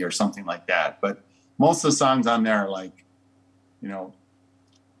Bowie or something like that. But most of the songs on there are like,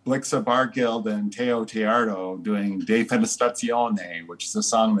 Blixa Bargild and Teo Teardo doing De Felicitazione, which is a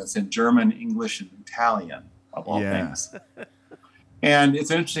song that's in German, English, and Italian, of all things. And it's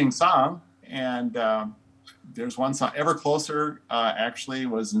an interesting song. And there's one song, Ever Closer, actually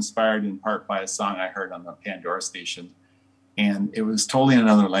was inspired in part by a song I heard on the Pandora station. And it was totally in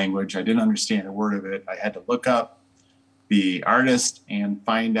another language. I didn't understand a word of it. I had to look up the artist and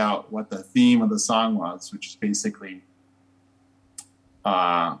find out what the theme of the song was, which is basically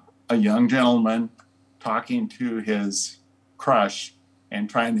a young gentleman talking to his crush and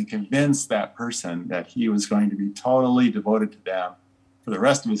trying to convince that person that he was going to be totally devoted to them for the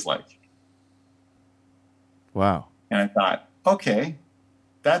rest of his life. Wow. And I thought, okay,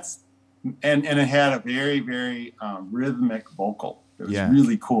 and it had a very, very rhythmic vocal. It was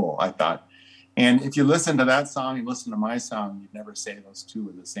really cool, I thought. And if you listen to that song, you listen to my song, you'd never say those two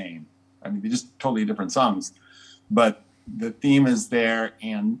are the same. I mean, they're just totally different songs. But the theme is there,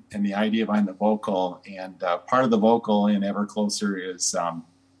 and the idea behind the vocal, and part of the vocal in Ever Closer is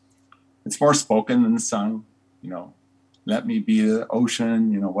it's more spoken than sung. Let me be the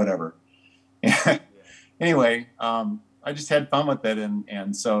ocean, whatever. Anyway, I just had fun with it,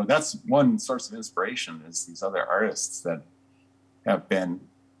 and so that's one source of inspiration is these other artists that have been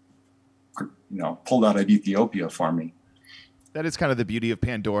pulled out of Ethiopia for me. That is kind of the beauty of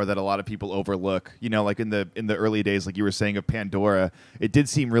Pandora that a lot of people overlook. Like in the early days, like you were saying of Pandora, it did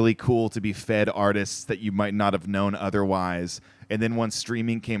seem really cool to be fed artists that you might not have known otherwise. And then once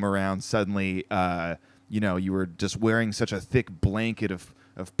streaming came around, suddenly, you were just wearing such a thick blanket of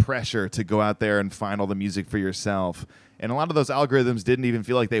pressure to go out there and find all the music for yourself. And a lot of those algorithms didn't even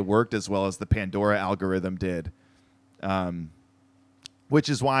feel like they worked as well as the Pandora algorithm did. Which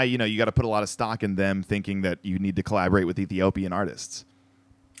is why, you got to put a lot of stock in them thinking that you need to collaborate with Ethiopian artists.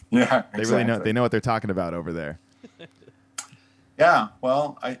 Yeah, they really know what they're talking about over there. Yeah,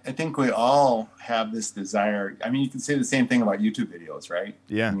 well, I think we all have this desire. I mean, you can say the same thing about YouTube videos, right?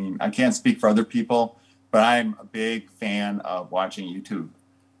 Yeah. I mean, I can't speak for other people, but I'm a big fan of watching YouTube.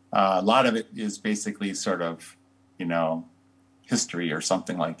 A lot of it is basically sort of, history or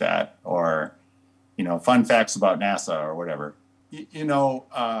something like that, or, fun facts about NASA or whatever.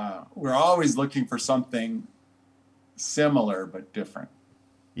 We're always looking for something similar but different.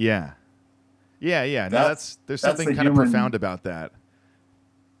 Yeah. There's something kind of profound about that.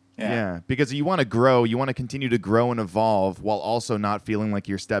 Yeah, because you want to grow, you want to continue to grow and evolve while also not feeling like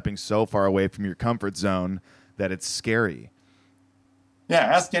you're stepping so far away from your comfort zone that it's scary. Yeah,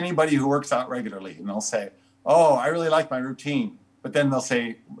 ask anybody who works out regularly, and they'll say, "Oh, I really like my routine," but then they'll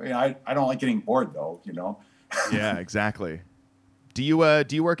say, "I don't like getting bored, though." Yeah, exactly. Do you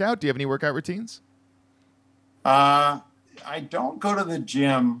work out? Do you have any workout routines? I don't go to the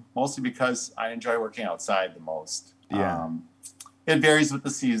gym mostly because I enjoy working outside the most. Yeah. It varies with the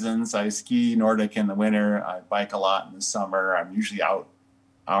seasons. I ski Nordic in the winter. I bike a lot in the summer. I'm usually out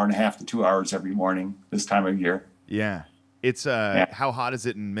 1.5 to 2 hours every morning this time of year. Yeah. It's how hot is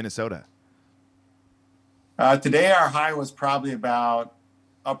it in Minnesota? Today our high was probably about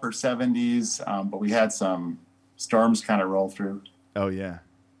upper 70s, but we had some storms kind of roll through. Oh yeah.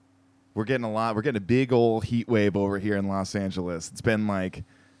 We're getting a big old heat wave over here in Los Angeles. It's been like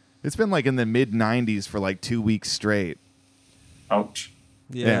in the mid 90s for like 2 weeks straight. Ouch.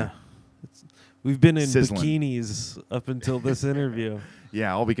 Yeah. We've been in Sizzling. bikinis up until this interview.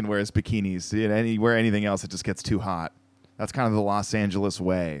 Yeah, all we can wear is bikinis. Wear anything else, it just gets too hot. That's kind of the Los Angeles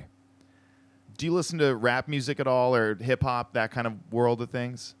way. Do you listen to rap music at all, or hip hop, that kind of world of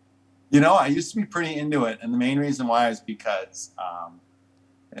things? I used to be pretty into it, and the main reason why is because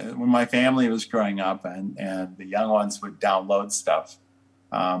when my family was growing up and the young ones would download stuff,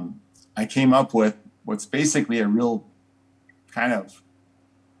 I came up with what's basically a real kind of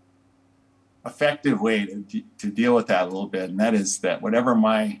effective way to deal with that a little bit, and that is that whatever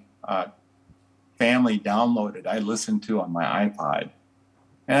my family downloaded, I listened to on my iPod,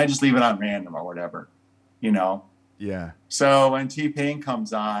 and I just leave it on random or whatever, Yeah. So when T-Pain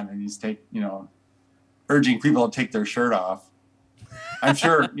comes on and he's urging people to take their shirt off, I'm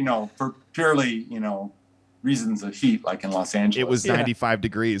sure, for purely, reasons of heat, like in Los Angeles. It was 95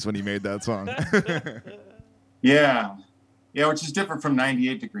 degrees when he made that song. Yeah. Yeah, which is different from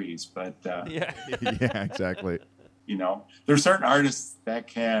 98 degrees, but Yeah, exactly. There's certain artists that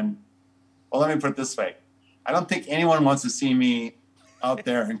let me put it this way. I don't think anyone wants to see me out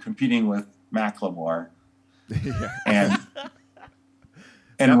there and competing with Macklemore and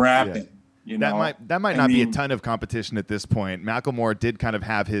rapping. That might not be a ton of competition at this point. Macklemore did kind of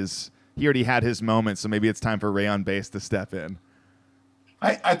have he already had his moment, so maybe it's time for Rayon Bass to step in.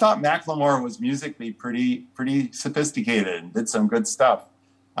 I thought Macklemore was musically pretty sophisticated and did some good stuff.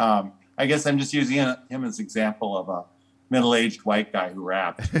 I guess I'm just using him as an example of a middle-aged white guy who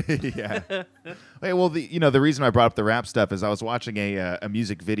rapped. Yeah. Hey, well, the reason I brought up the rap stuff is I was watching a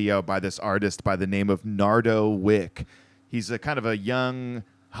music video by this artist by the name of Nardo Wick. He's a kind of a young,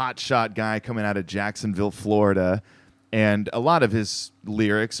 hotshot guy coming out of Jacksonville, Florida, and a lot of his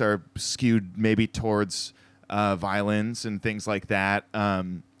lyrics are skewed maybe towards violence and things like that,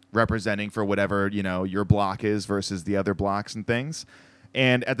 representing for whatever your block is versus the other blocks and things.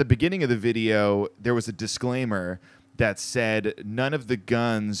 And at the beginning of the video, there was a disclaimer that said none of the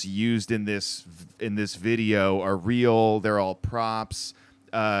guns used in this video are real. They're all props.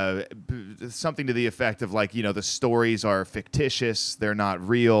 Something to the effect of the stories are fictitious. They're not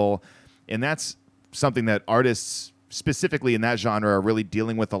real. And that's something that artists specifically in that genre are really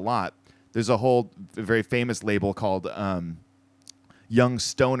dealing with a lot. There's a whole very famous label called Young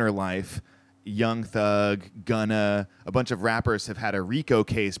Stoner Life. Young Thug, Gunna, a bunch of rappers have had a RICO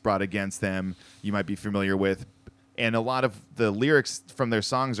case brought against them you might be familiar with. And a lot of the lyrics from their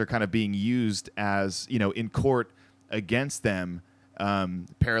songs are kind of being used as, in court against them,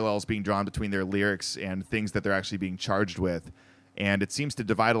 parallels being drawn between their lyrics and things that they're actually being charged with. And it seems to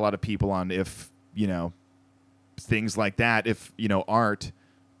divide a lot of people on if, things like that, if, art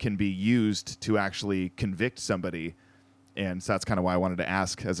can be used to actually convict somebody. And so that's kind of why I wanted to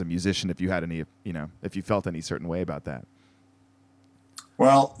ask as a musician if you had any, if you felt any certain way about that.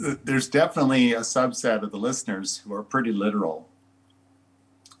 Well, there's definitely a subset of the listeners who are pretty literal,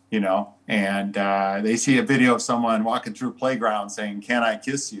 and they see a video of someone walking through a playground saying, "Can I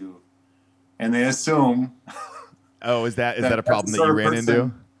kiss you?" And they assume. Oh, is that a problem that you ran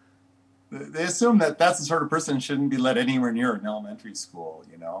into? They assume that that's the sort of person who shouldn't be let anywhere near an elementary school,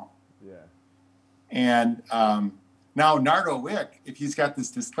 Yeah. And now Nardo Wick, if he's got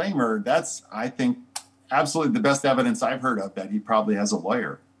this disclaimer, that's, I think, absolutely the best evidence I've heard of that he probably has a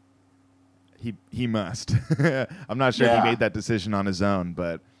lawyer. He must. I'm not sure if he made that decision on his own,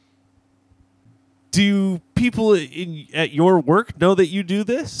 but do people at your work know that you do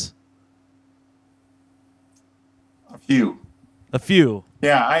this? A few.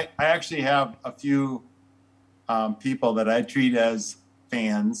 Yeah, I actually have a few people that I treat as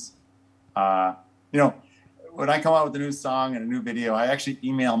fans. When I come out with a new song and a new video, I actually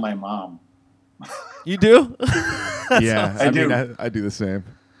email my mom. You do? Yeah, I do. Mean, I do the same.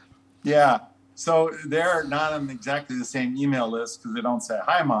 Yeah. So they're not on exactly the same email list because they don't say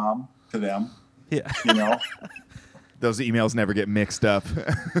 "Hi, Mom" to them. Yeah. Those emails never get mixed up.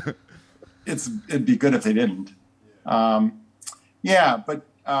 It'd be good if they didn't. But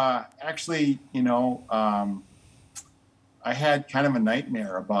actually, I had kind of a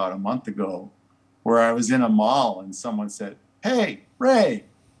nightmare about a month ago where I was in a mall and someone said, "Hey, Ray."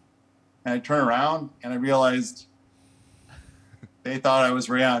 And I turned around and I realized they thought I was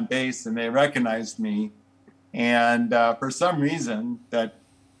Ray on bass and they recognized me. And for some reason that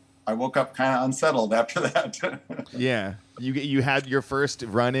I woke up kind of unsettled after that. Yeah. You had your first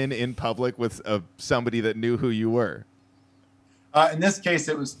run-in in public with somebody that knew who you were. In this case,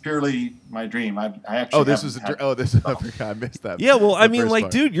 it was purely my dream. I actually this was I forgot, I missed that. Yeah, well, I mean, like,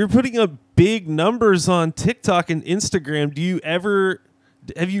 part. dude, you're putting up big numbers on TikTok and Instagram.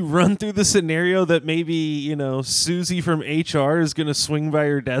 Have you run through the scenario that maybe, you know, Susie from HR is going to swing by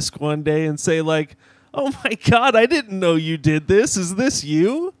your desk one day and say, like, "Oh my God, I didn't know you did this. Is this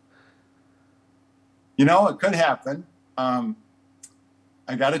you?" You know, it could happen.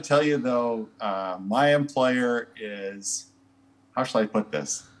 I got to tell you, though, my employer is, how shall I put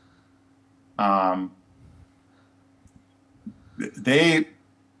this? They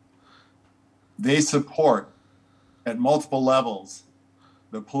support at multiple levels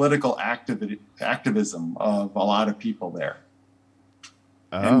the political activism of a lot of people there.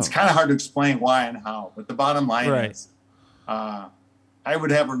 And it's kind of hard to explain why and how, but the bottom line is I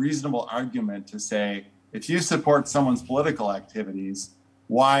would have a reasonable argument to say, if you support someone's political activities,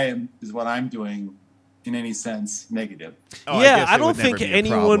 why is what I'm doing in any sense negative? I don't think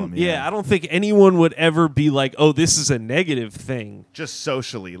anyone. I don't think anyone would ever be like, "Oh, this is a negative thing." Just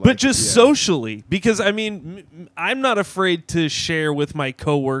socially, socially, because I mean, I'm not afraid to share with my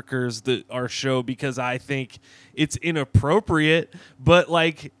coworkers our show because I think it's inappropriate. But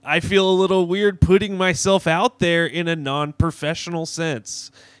like, I feel a little weird putting myself out there in a non-professional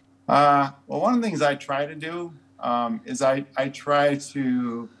sense. Well, one of the things I try to do is I try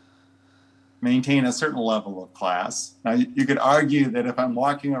to maintain a certain level of class. Now, you could argue that if I'm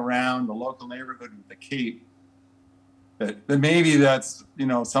walking around the local neighborhood with a cape, that maybe that's, you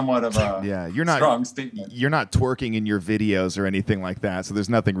know, somewhat of a strong statement. You're not twerking in your videos or anything like that, so there's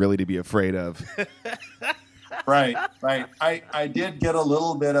nothing really to be afraid of. Right. I did get a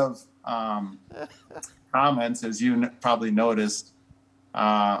little bit of comments, as you probably noticed,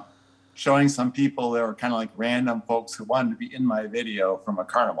 showing some people that were kind of like random folks who wanted to be in my video from a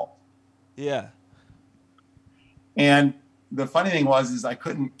carnival. Yeah. And the funny thing is I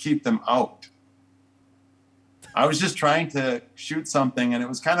couldn't keep them out. I was just trying to shoot something and it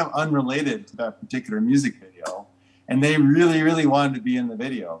was kind of unrelated to that particular music video. And they really, really wanted to be in the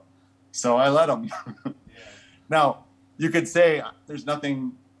video. So I let them. Now, you could say there's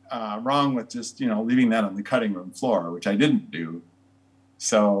nothing wrong with just, you know, leaving that on the cutting room floor, which I didn't do.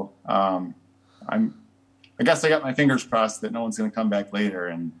 So I guess I got my fingers crossed that no one's going to come back later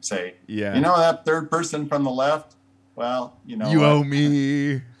and say, you know, that third person from the left, well, you know. You owe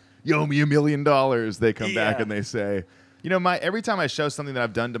me $1 million. They come back and they say, you know, every time I show something that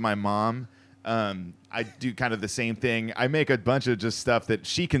I've done to my mom, I do kind of the same thing. I make a bunch of just stuff that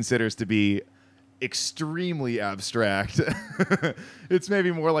she considers to be extremely abstract. It's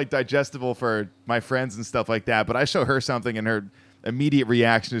maybe more like digestible for my friends and stuff like that. But I show her something and her immediate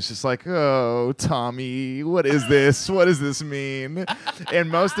reaction is just like, "Oh, Tommy, what is this? What does this mean?" And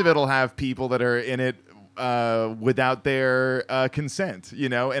most of it will have people that are in it without their consent, you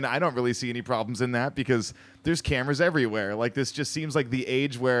know, and I don't really see any problems in that because there's cameras everywhere. Like, this just seems like the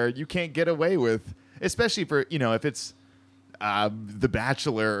age where you can't get away with, especially for, you know, if it's The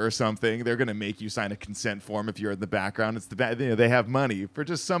Bachelor or something, they're going to make you sign a consent form if you're in the background. It's you know, they have money. For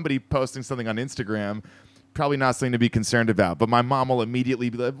just somebody posting something on Instagram, probably not something to be concerned about. But my mom will immediately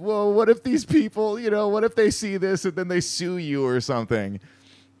be like, "Whoa, what if these people, you know, what if they see this and then they sue you or something?"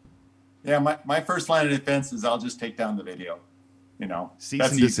 Yeah, my first line of defense is I'll just take down the video. You know, cease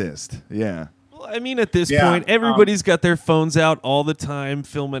and desist. Yeah. Well, I mean, at this point, everybody's got their phones out all the time,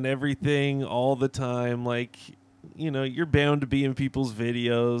 filming everything all the time. Like, you know, you're bound to be in people's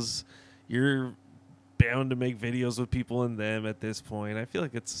videos. You're bound to make videos with people in them at this point. I feel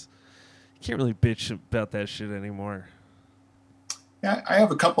like you can't really bitch about that shit anymore. Yeah, I have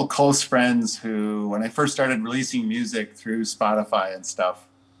a couple close friends who, when I first started releasing music through Spotify and stuff,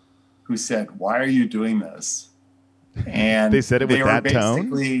 who said, "Why are you doing this?" And they said it with that tone.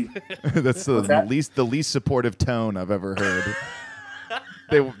 That's the least supportive tone I've ever heard.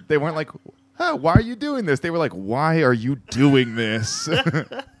 They weren't like, "Oh, why are you doing this?" They were like, "Why are you doing this?"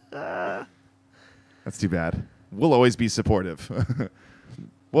 That's too bad. We'll always be supportive.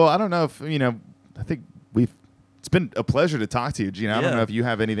 Well, I don't know if, you know, I think it's been a pleasure to talk to you, Gene. I don't know if you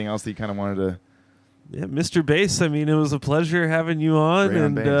have anything else that you kind of wanted to. Yeah, Mr. Bass, I mean, it was a pleasure having you on,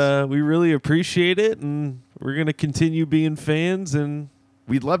 and we really appreciate it, and we're going to continue being fans, and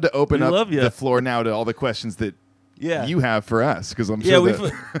we'd love to open up the floor now to all the questions that Yeah. you have for us, because I'm Yeah, sure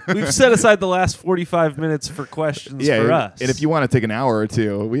that we've set aside the last 45 minutes for questions yeah, for us. and if you want to take an hour or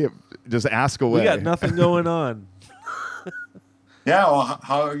two, we have, just ask away. we got nothing going on. Yeah, well,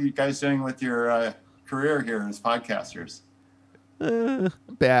 how are you guys doing with your career here as podcasters?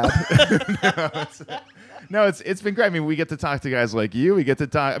 Bad. No, it's been great. I mean, we get to talk to guys like you. We get to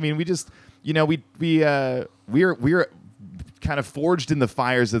talk. I mean, we just, we're kind of forged in the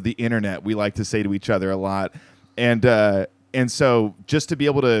fires of the internet. We like to say to each other a lot, and so just to be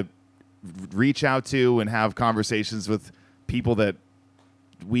able to reach out to and have conversations with people that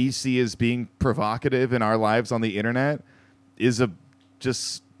we see as being provocative in our lives on the internet is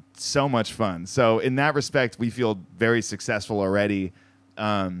just so much fun. So in that respect, we feel very successful already.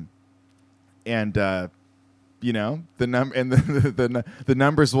 The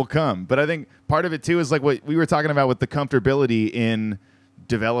numbers will come. But I think part of it too is like what we were talking about with the comfortability in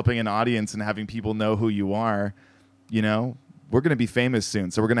developing an audience and having people know who you are. You know, we're going to be famous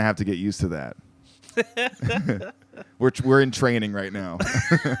soon, so we're going to have to get used to that. We're in training right now.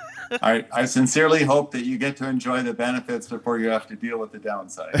 I sincerely hope that you get to enjoy the benefits before you have to deal with the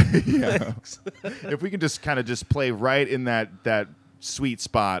downside. Yeah. If we can just kind of just play right in that sweet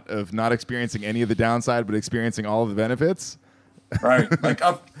spot of not experiencing any of the downside, but experiencing all of the benefits. Right. Like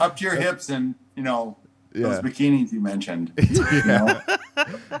up to your hips and, those bikinis you mentioned. Yeah.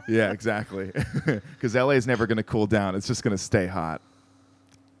 Yeah, exactly. Because LA is never going to cool down. It's just going to stay hot.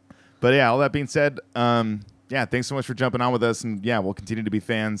 But yeah, all that being said, thanks so much for jumping on with us. And yeah, we'll continue to be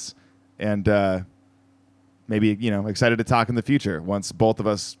fans and maybe, excited to talk in the future once both of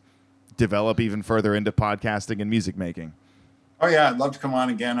us develop even further into podcasting and music making. Oh, yeah. I'd love to come on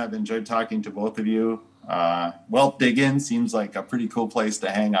again. I've enjoyed talking to both of you. Wealth Dig-In seems like a pretty cool place to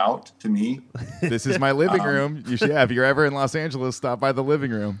hang out to me. This is my living room. You should, if you're ever in Los Angeles, stop by the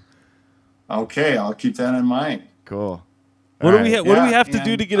living room. Okay. I'll keep that in mind. Cool. What do we have to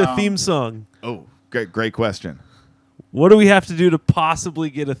do to get a theme song? Oh, great question. What do we have to do to possibly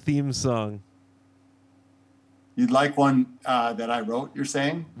get a theme song? You'd like one that I wrote, you're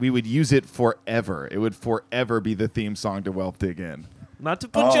saying? We would use it forever. It would forever be the theme song to Wealth Dig-In. Not to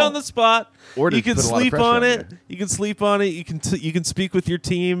put you on the spot. Or to you can put a lot of sleep pressure on on it. you. You can sleep on it. You can speak with your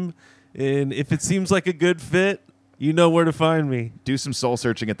team, and if it seems like a good fit, you know where to find me. Do some soul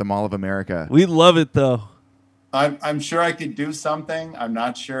searching at the Mall of America. We love it though. I'm sure I could do something. I'm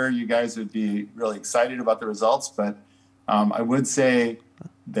not sure you guys would be really excited about the results, but I would say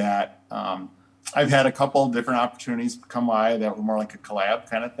that I've had a couple different opportunities come by that were more like a collab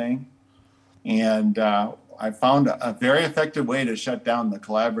kind of thing. And I found a very effective way to shut down the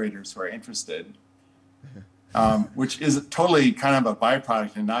collaborators who are interested, which is totally kind of a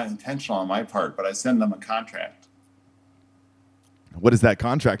byproduct and not intentional on my part, but I send them a contract. What does that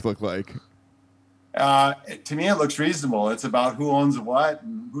contract look like? To me, it looks reasonable. It's about who owns what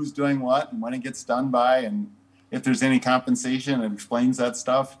and who's doing what and when it gets done by and if there's any compensation, it explains that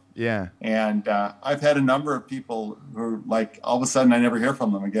stuff. Yeah. And I've had a number of people who like all of a sudden I never hear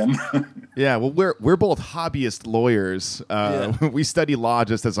from them again. Yeah, well, we're both hobbyist lawyers. We study law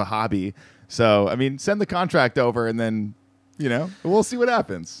just as a hobby. So, I mean, send the contract over and then, we'll see what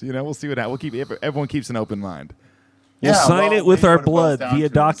happens. We'll see what happens. Everyone keeps an open mind. We'll sign it with our blood via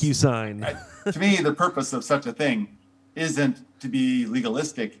to DocuSign. To me, the purpose of such a thing isn't to be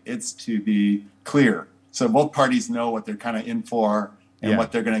legalistic. It's to be clear. So both parties know what they're kind of in for and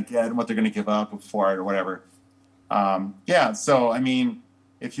what they're going to get and what they're going to give up for it or whatever. So, I mean,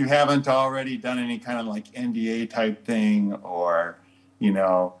 if you haven't already done any kind of like NDA type thing or,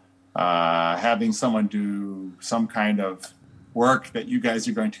 having someone do some kind of work that you guys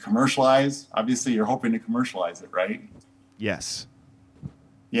are going to commercialize, obviously you're hoping to commercialize it, right? Yes.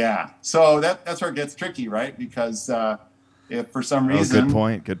 Yeah. So that's where it gets tricky, right? Because if for some reason...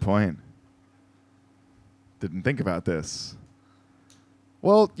 Good point. Didn't think about this.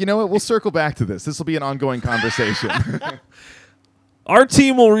 Well, you know what? We'll circle back to this. This will be an ongoing conversation. Our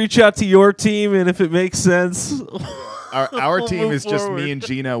team will reach out to your team, and if it makes sense... Our we'll team is just forward. me and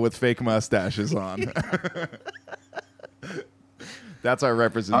Gino with fake mustaches on. That's our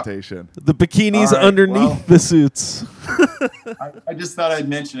representation. The bikinis All right, underneath the suits. I just thought I'd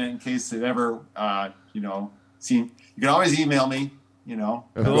mention it in case it ever, seen. You can always email me,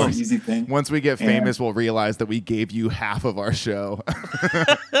 that's an easy thing. Once we get famous, we'll realize that we gave you half of our show.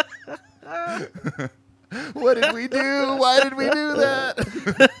 What did we do? Why did we do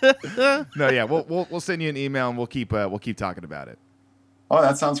that? No, yeah, we'll send you an email and we'll keep talking about it. Oh,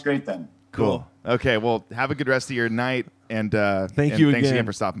 that sounds great then. Cool. Okay, well, have a good rest of your night, and Thank you thanks again. again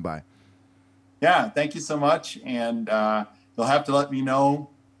for stopping by. Yeah, thank you so much. And you'll have to let me know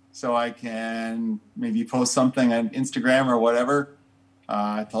so I can maybe post something on Instagram or whatever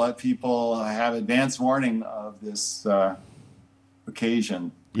to let people have advance warning of this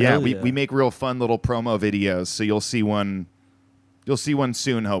occasion. Yeah, Hell we make real fun little promo videos, so you'll see one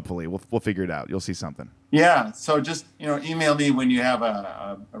soon. Hopefully, we'll figure it out. You'll see something. Yeah, so just email me when you have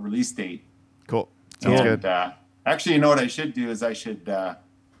a release date. Cool. Sounds And, good. actually, what I should do is I should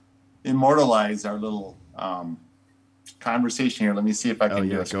immortalize our little conversation here. Let me see if I can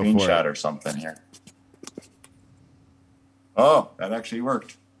do a go for screenshot it. or something here. Oh, that actually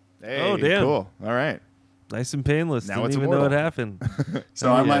worked. Hey, Oh, damn. cool. All right. Nice and painless. Now Didn't it's even know it immortal. happened. So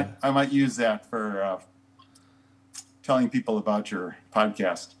Oh, I might use that for telling people about your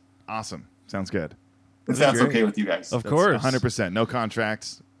podcast. Awesome. Sounds good. If that's great. okay with you guys. Of course. 100%. No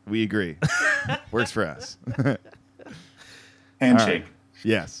contracts. We agree. Works for us. Handshake.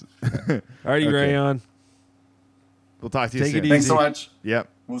 Yes. Alrighty, Okay. Rayon. We'll talk to you Take soon. it Thanks so easy. much. Yep.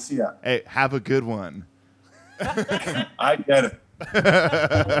 We'll see ya. Hey, have a good one. I get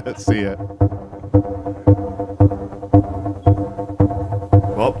it. See ya.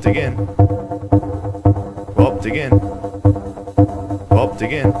 Whopped again. Whopped again. Whopped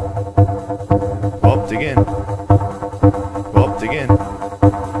again. Whopped again. Whopped again.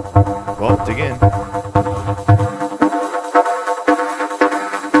 Whopped again. Whopped again.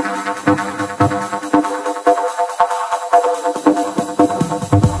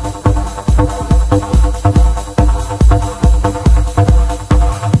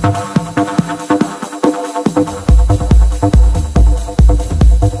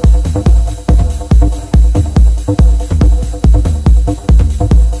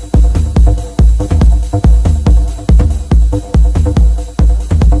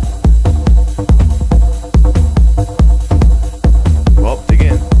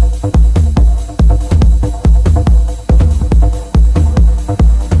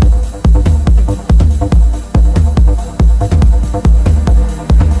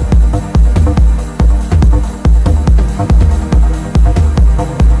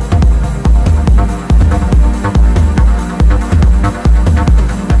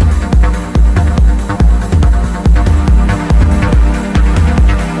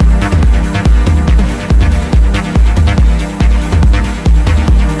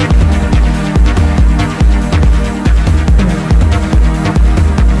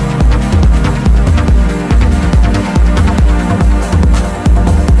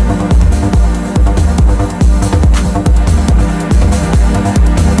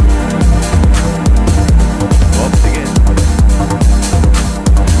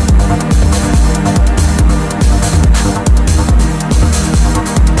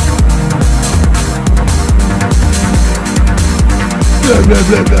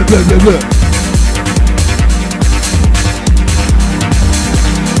 Whopped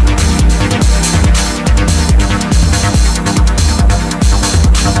again.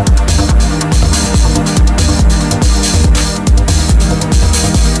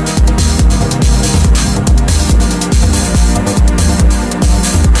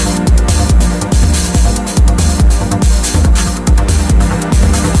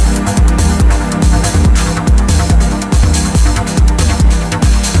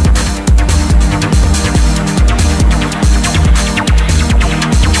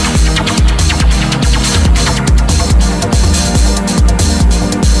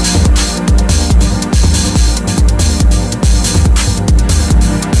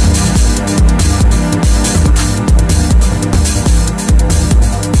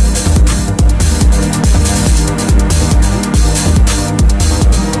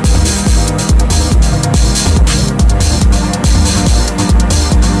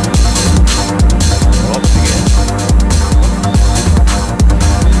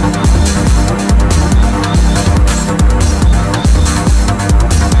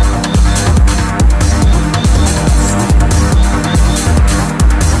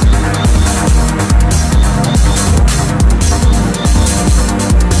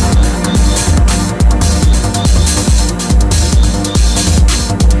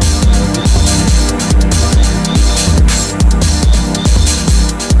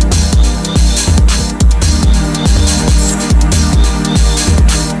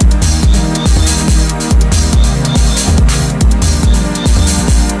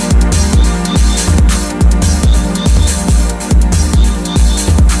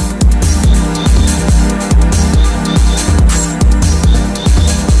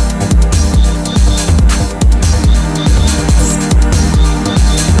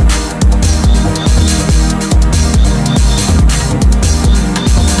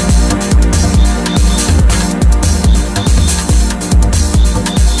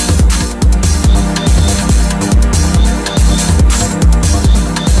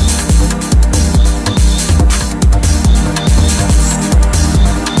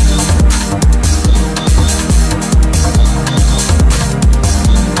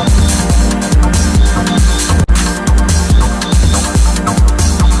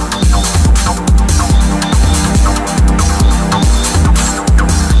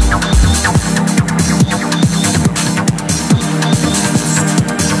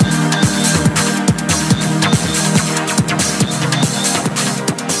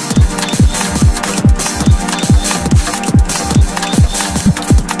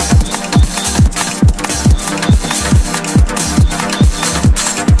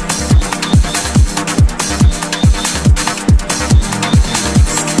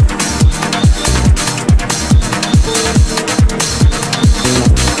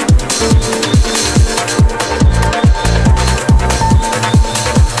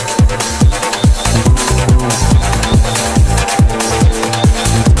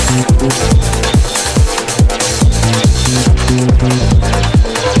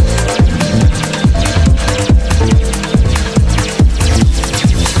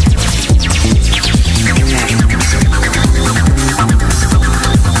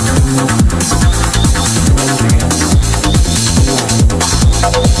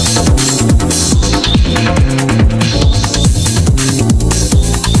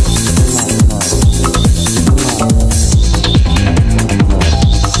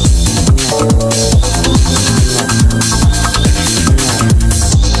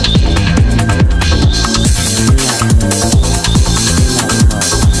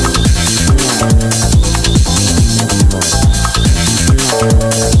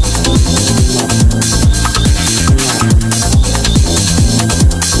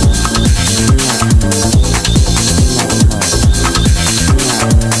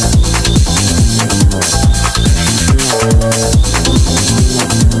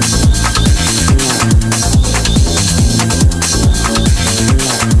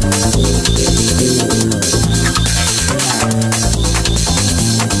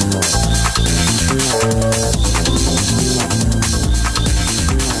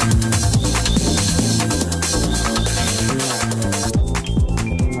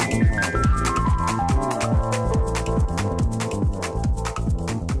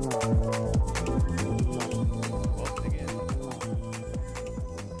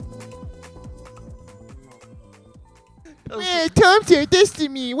 Tom said this to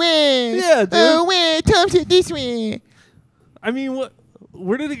me. Where? Yeah, dude. Oh, where? Tom said this way. I mean, what?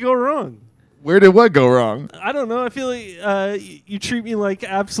 Where did it go wrong? Where did what go wrong? I don't know. I feel like you treat me like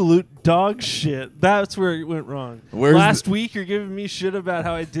absolute dog shit. That's where it went wrong. Last week, you're giving me shit about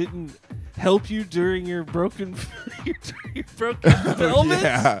how I didn't help you during your broken your broken pelvis.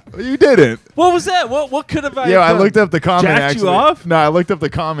 Yeah, you didn't. What was that? What could have I? Yeah, I done? looked up the comment. Jacked actually, you off? No, I looked up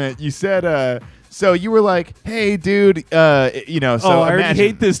the comment. You said, so you were like, "Hey, dude, you know." So I already imagine,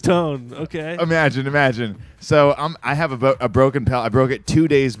 hate this tone. Okay. Imagine. So I have a broken pelvis. I broke it 2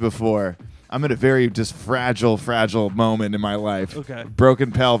 days before. I'm in a very just fragile moment in my life. Okay.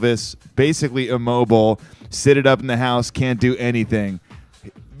 Broken pelvis, basically immobile, sit it up in the house, can't do anything.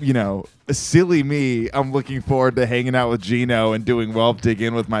 You know, silly me. I'm looking forward to hanging out with Gino and doing Whelp Dig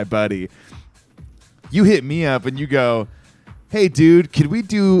In with my buddy. You hit me up and you go, "Hey, dude, could we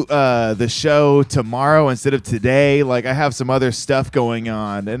do the show tomorrow instead of today? Like, I have some other stuff going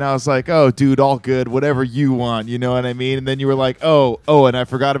on." And I was like, "Oh, dude, all good. Whatever you want." You know what I mean? And then you were like, oh, and I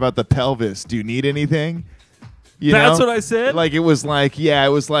forgot about the pelvis. Do you need anything? That's what I said? Like, it was like,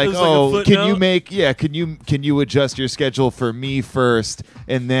 It was like a can footnote? can you adjust your schedule for me first?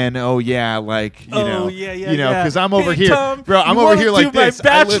 And then, because I'm over here, Tom, bro. I'm you over wanna here do like my this.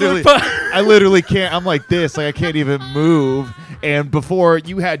 bachelor I literally can't. I'm like this. Like, I can't even move. And before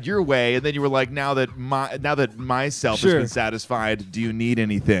you had your way, and then you were like, now that myself has Sure. been satisfied, do you need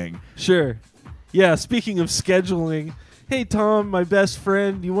anything? Sure. Yeah, speaking of scheduling, hey, Tom, my best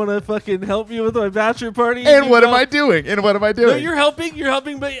friend, you want to fucking help me with my bachelor party? And what am I doing? No, you're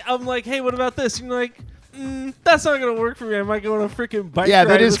helping, but I'm like, hey, what about this? And you're like, that's not going to work for me. I might go on a freaking bike Yeah, ride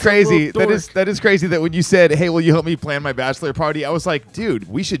that is with some crazy. little dork. That is crazy that when you said, "Hey, will you help me plan my bachelor party?" I was like, "Dude,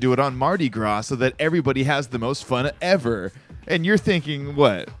 we should do it on Mardi Gras so that everybody has the most fun ever." And you're thinking,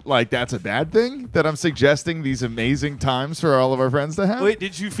 what? Like, that's a bad thing that I'm suggesting these amazing times for all of our friends to have? Wait,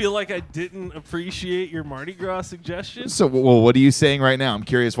 did you feel like I didn't appreciate your Mardi Gras suggestion? So, well, what are you saying right now? I'm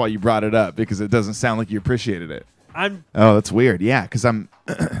curious why you brought it up because it doesn't sound like you appreciated it. Oh, that's weird. Yeah, because I'm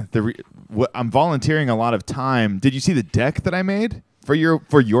I'm volunteering a lot of time. Did you see the deck that I made for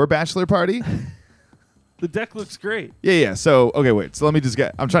your bachelor party? The deck looks great. Yeah. So, okay, wait. So let me just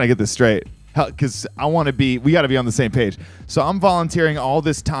I'm trying to get this straight because we got to be on the same page. So I'm volunteering all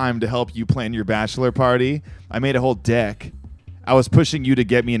this time to help you plan your bachelor party. I made a whole deck. I was pushing you to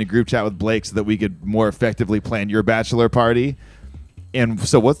get me in a group chat with Blake so that we could more effectively plan your bachelor party. And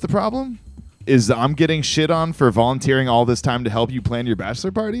so what's the problem? Is I'm getting shit on for volunteering all this time to help you plan your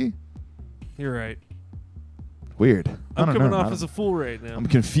bachelor party? You're right. Weird. I'm coming off as a fool right now. I'm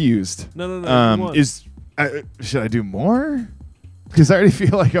confused. No. come on. Should I do more? Because I already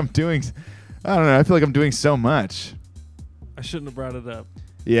feel like I'm doing. I don't know. I feel like I'm doing so much. I shouldn't have brought it up.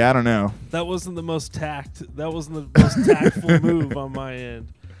 Yeah, I don't know. That wasn't the most tactful move on my end.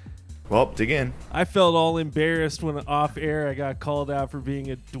 Well, dig in. I felt all embarrassed when off air I got called out for being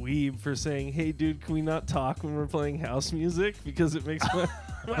a dweeb for saying, "Hey, dude, can we not talk when we're playing house music because it makes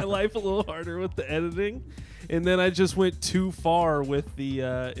my life a little harder with the editing." And then I just went too far with the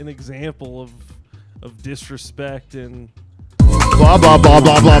an example of disrespect and blah blah blah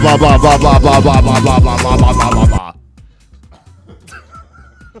blah blah blah blah blah blah blah blah blah blah blah blah blah blah blah.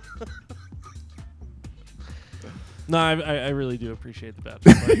 No, I really do appreciate the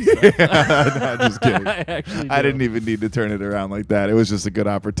bachelor party stuff. No, I'm just kidding. I actually do. I didn't even need to turn it around like that. It was just a good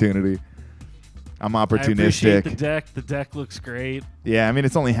opportunity. I'm I appreciate opportunistic. the deck. The deck looks great. Yeah, I mean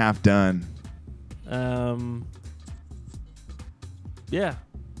it's only half done. Yeah.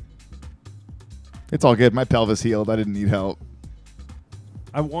 It's all good. My pelvis healed. I didn't need help.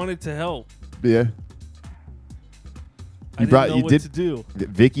 I wanted to help. Yeah. I didn't know what to do.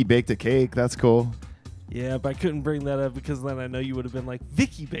 Vicky baked a cake. That's cool. Yeah, but I couldn't bring that up because then I know you would have been like,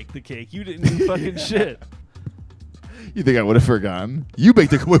 Vicky baked the cake. You didn't do fucking shit. You think I would have forgotten? You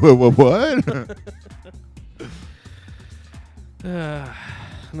baked a cake. What?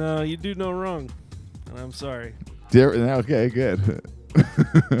 No, you do no wrong. And I'm sorry. Okay, good.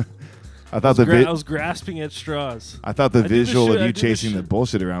 I thought I was grasping at straws. I thought the visual of you chasing the shit.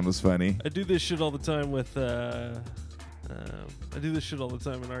 bullshit around was funny. I do this shit all the time with I do this shit all the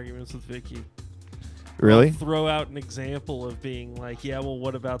time in arguments with Vicky. Really? I'll throw out an example of being like, yeah, well,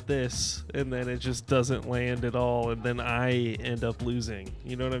 what about this? And then it just doesn't land at all, and then I end up losing.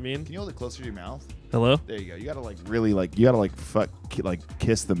 You know what I mean? Can you hold it closer to your mouth? Hello? There you go. You gotta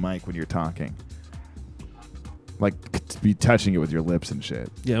kiss the mic when you're talking. Like be touching it with your lips and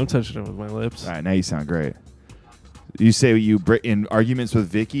shit. Yeah, I'm touching it with my lips. All right, now you sound great. You say in arguments with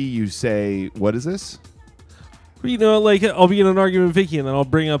Vicky, you say, what is this? You know, like I'll be in an argument with Vicky, and then I'll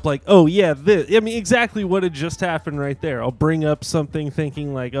bring up like, oh yeah, this. I mean, exactly what had just happened right there. I'll bring up something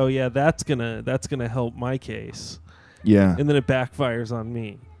thinking like, oh yeah, that's gonna help my case. Yeah. And then it backfires on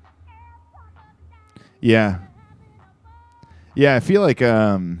me. Yeah. Yeah, I feel like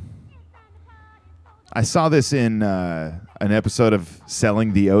I saw this in an episode of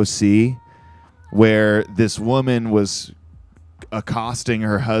Selling the OC, where this woman was accosting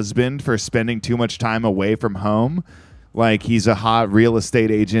her husband for spending too much time away from home. Like, he's a hot real estate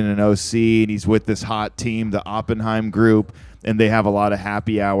agent in OC, and he's with this hot team, the Oppenheim Group, and they have a lot of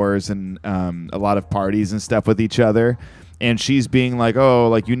happy hours and a lot of parties and stuff with each other. And she's being like, oh,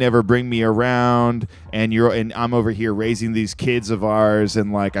 like, you never bring me around, and I'm over here raising these kids of ours,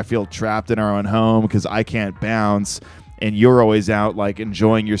 and like I feel trapped in our own home because I can't bounce. And you're always out, like,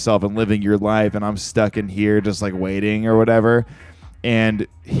 enjoying yourself and living your life, and I'm stuck in here just, like, waiting or whatever. And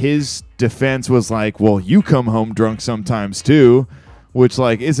his defense was like, well, you come home drunk sometimes, too, which,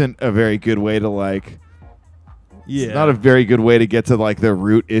 like, isn't a very good way to, like... Yeah. It's not a very good way to get to, like, the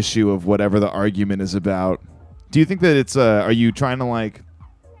root issue of whatever the argument is about. Do you think that it's... are you trying to, like...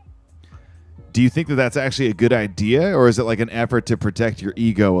 Do you think that that's actually a good idea, or is it, like, an effort to protect your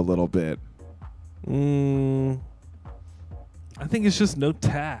ego a little bit? I think it's just no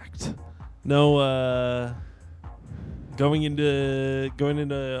tact, no going into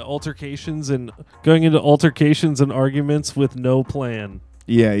altercations and arguments with no plan.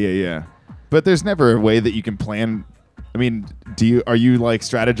 Yeah. But there's never a way that you can plan. I mean, are you like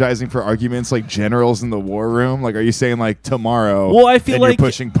strategizing for arguments like generals in the war room? Like, are you saying like tomorrow? Well, I feel and like you're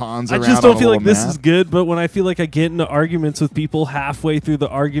pushing pawns around. I just don't on feel a like little this map? is good. But when I feel like I get into arguments with people halfway through the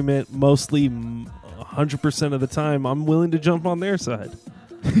argument, mostly 100% of the time, I'm willing to jump on their side.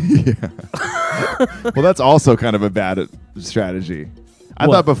 Yeah. Well, that's also kind of a bad strategy. I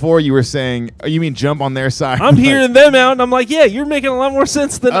What? thought before you were saying, oh, you mean jump on their side? I'm hearing them out, and I'm like, yeah, you're making a lot more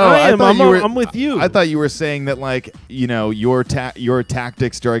sense than I am. I'm with you. I thought you were saying that, like, you know, your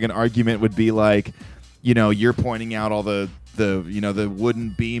tactics during an argument would be like, you know, you're pointing out all the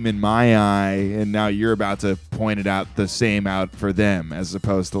wooden beam in my eye, and now you're about to point it out the same out for them, as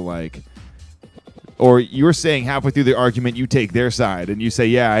opposed to like... Or you were saying halfway through the argument, you take their side, and you say,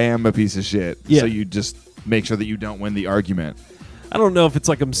 yeah, I am a piece of shit. Yeah. So you just make sure that you don't win the argument. I don't know if it's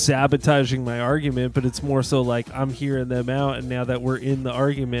like I'm sabotaging my argument, but it's more so like I'm hearing them out, and now that we're in the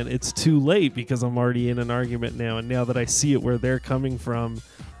argument, it's too late because I'm already in an argument now, and now that I see it where they're coming from,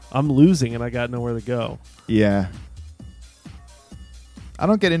 I'm losing, and I got nowhere to go. Yeah. I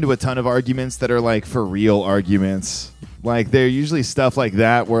don't get into a ton of arguments that are like for real arguments. Like, they're usually stuff like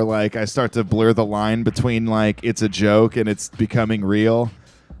that where like I start to blur the line between like it's a joke and it's becoming real.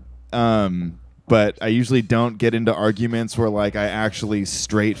 But I usually don't get into arguments where like I actually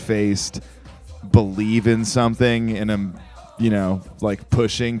straight-faced believe in something and I'm, you know, like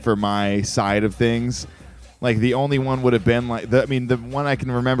pushing for my side of things. Like, the only one would have been like the one I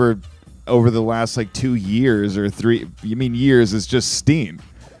can remember over the last like 2 years or 3 years is just Steen.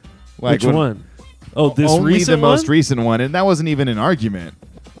 Like, Which one? Oh, this only recent the most one? recent one, and that wasn't even an argument.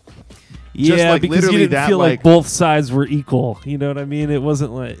 Yeah, Just, like, because you literally didn't that, feel like like- both sides were equal. You know what I mean? It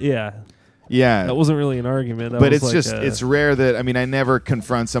wasn't like, Yeah. that wasn't really an argument. That But was it's like just, a- it's rare that, I mean, I never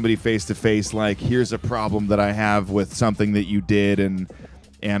confront somebody face to face like, here's a problem that I have with something that you did, and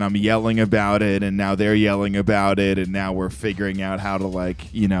I'm yelling about it, and now they're yelling about it, and now we're figuring out how to,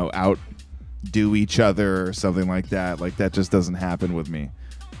 like, you know, outdo each other or something like that. Like, that just doesn't happen with me.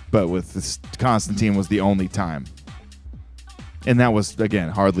 But with this, Constantine was the only time. And that was, again,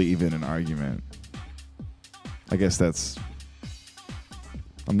 hardly even an argument. I guess that's...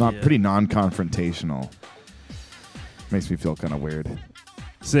 I'm not pretty non-confrontational. Makes me feel kind of weird.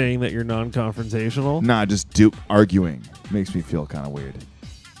 saying that you're non-confrontational. Nah, just arguing makes me feel kind of weird.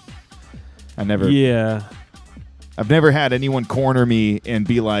 I've never had anyone corner me and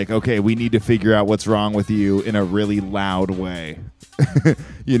be like, okay, we need to figure out what's wrong with you in a really loud way.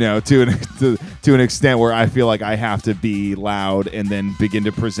 You know, to an extent where I feel like I have to be loud and then begin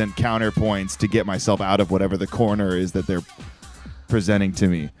to present counterpoints to get myself out of whatever the corner is that they're presenting to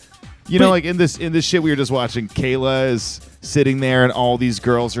me. You know, like in this shit we were just watching, Kayla is sitting there and all these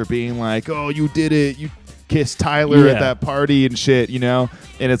girls are being like, oh, you did it. You kissed Tyler at that party and shit, you know?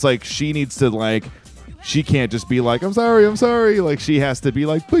 And it's like she needs to, like, she can't just be like, I'm sorry. Like, she has to be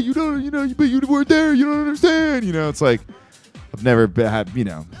like, but you don't, you know, but you weren't there. You don't understand. You know, it's like, I've never had, you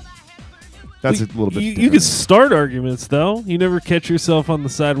know, that's a little bit You could start arguments, though. You never catch yourself on the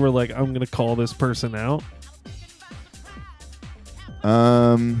side where, like, I'm going to call this person out.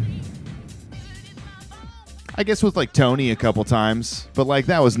 I guess with, like, Tony a couple times, but, like,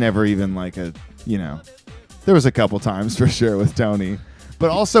 that was never even, like, a, you know, There was a couple times for sure with Tony, but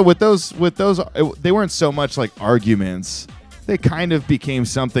also with those, they weren't so much like arguments. They kind of became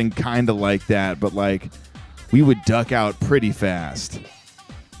something kind of like that, but like we would duck out pretty fast.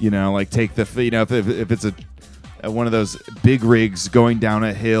 You know, like take the, you know, if it's a one of those big rigs going down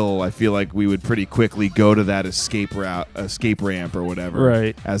a hill, I feel like we would pretty quickly go to that escape ramp or whatever,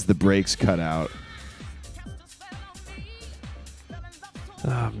 right, as the brakes cut out.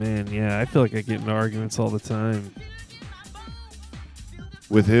 Oh man, yeah, I feel like I get into arguments all the time.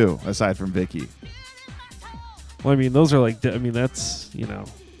 With who, aside from Vicky? Well, I mean, those are like, I mean, that's, you know,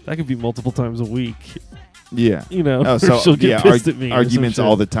 that could be multiple times a week. Yeah, you know, oh, so she'll get pissed at me. Arguments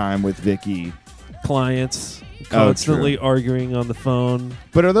all the time with Vicky. Clients constantly arguing on the phone.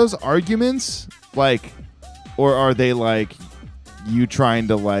 But are those arguments like, or are they like you trying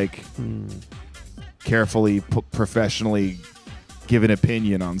to like carefully, professionally give an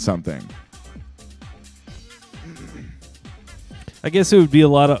opinion on something? I guess it would be a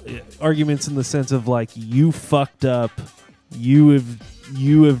lot of arguments in the sense of like, you fucked up, you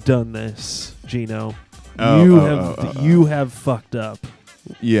have done this, Gino. You have fucked up.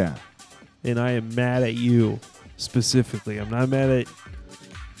 Yeah. And I am mad at you specifically. I'm not mad at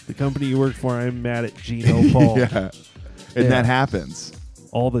the company you work for. I'm mad at Gino Paul. Yeah. And that happens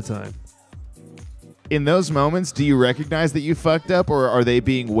all the time. In those moments, do you recognize that you fucked up, or are they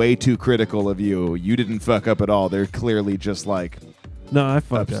being way too critical of you? You didn't fuck up at all. They're clearly just like, no, I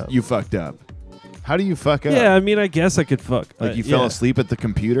fucked up. You fucked up. How do you fuck up? Yeah, I mean, I guess I could fuck. Like you fell asleep at the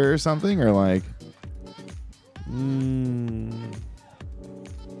computer or something, or like.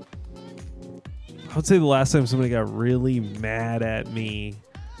 I would say the last time somebody got really mad at me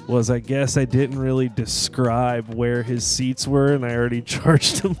was, I guess I didn't really describe where his seats were, and I already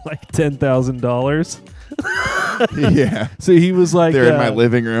charged him like $10,000. Yeah. So he was like, they're in my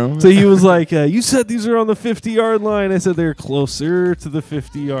living room. So he was like, you said these are on the 50-yard line. I said they're closer to the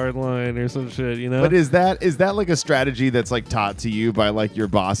 50-yard line or some shit, you know? But is that like a strategy that's like taught to you by like your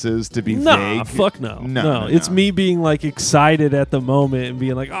bosses to be vague? Fuck no. No. It's me being like excited at the moment and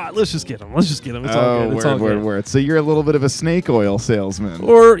being like, let's just get him. Let's just get him. It's all good. It's all good. Word. So you're a little bit of a snake oil salesman.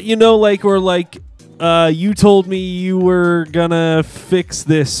 Or, you know, you told me you were gonna fix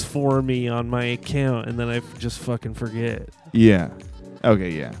this for me on my account, and then I just fucking forget. Yeah. Okay.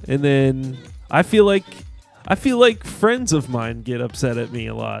 Yeah. And then I feel like friends of mine get upset at me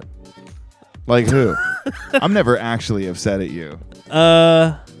a lot. Like who? I'm never actually upset at you.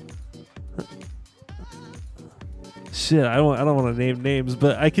 Shit, I don't want to name names,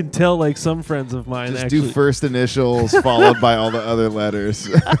 but I can tell like some friends of mine just actually do first initials followed by all the other letters.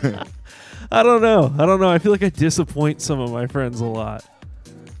 I don't know. I feel like I disappoint some of my friends a lot.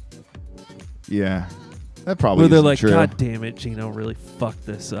 Yeah. That probably where they're isn't like, true. God damn it, Gino really fucked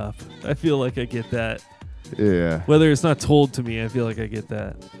this up. I feel like I get that. Yeah. Whether it's not told to me, I feel like I get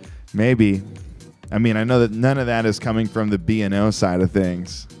that. Maybe. I mean, I know that none of that is coming from the B&O side of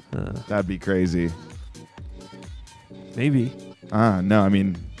things. That'd be crazy. Maybe. No, I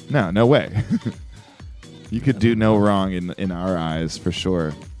mean, no way. You could do no wrong in our eyes for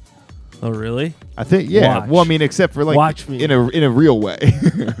sure. Oh, really? I think, yeah. Watch. Well, I mean, except for like Watch me. in a real way.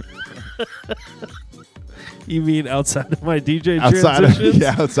 You mean outside of my DJ transitions?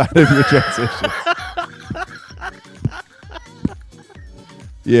 Outside of your transitions.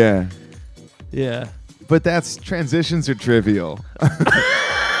 Yeah. Yeah. But transitions are trivial.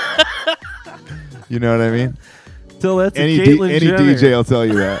 You know what I mean? Till that's any DJ will tell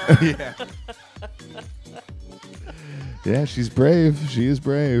you that. Yeah. Yeah, she's brave. She is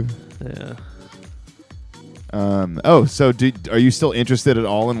brave. Yeah. So are you still interested at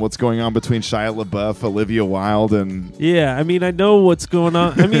all in what's going on between Shia LaBeouf, Olivia Wilde, and... Yeah, I mean, I know what's going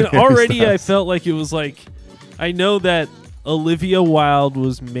on. I mean, already I felt like it was like... I know that Olivia Wilde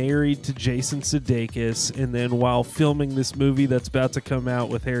was married to Jason Sudeikis, and then while filming this movie that's about to come out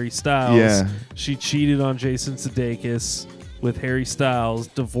with Harry Styles, she cheated on Jason Sudeikis with Harry Styles,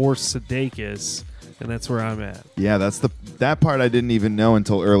 divorced Sudeikis, and that's where I'm at. Yeah, that part I didn't even know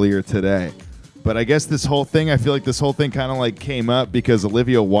until earlier today. But I guess I feel like this whole thing kind of like came up because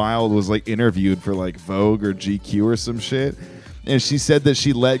Olivia Wilde was like interviewed for like Vogue or GQ or some shit. And she said that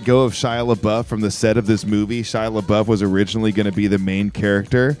she let go of Shia LaBeouf from the set of this movie. Shia LaBeouf was originally going to be the main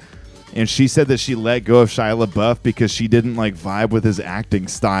character. And she said that she let go of Shia LaBeouf because she didn't like vibe with his acting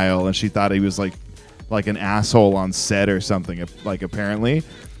style. And she thought he was like an asshole on set or something, like apparently.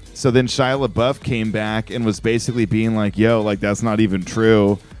 So then Shia LaBeouf came back and was basically being like, yo, like that's not even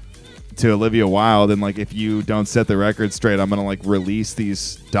true to Olivia Wilde. And like, if you don't set the record straight, I'm going to like release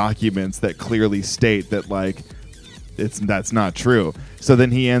these documents that clearly state that like, that's not true. So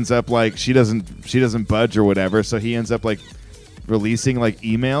then he ends up like she doesn't budge or whatever. So he ends up like releasing like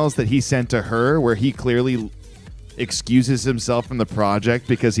emails that he sent to her where he clearly excuses himself from the project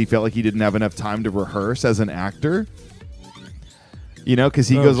because he felt like he didn't have enough time to rehearse as an actor. You know, because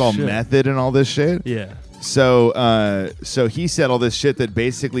he goes all method and all this shit. Yeah. So he said all this shit that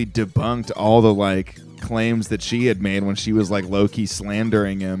basically debunked all the like claims that she had made when she was like low-key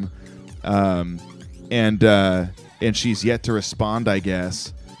slandering him. And she's yet to respond, I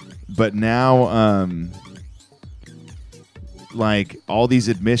guess. But now, like all these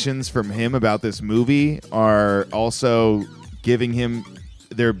admissions from him about this movie are also giving him.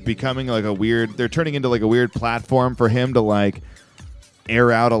 They're becoming like they're turning into like a weird platform for him to like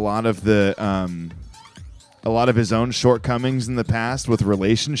air out a lot of his own shortcomings in the past with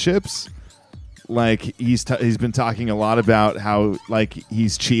relationships. Like he's been talking a lot about how like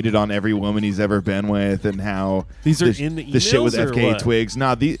he's cheated on every woman he's ever been with, and how these are in the emails, the shit with FKA what? Twigs.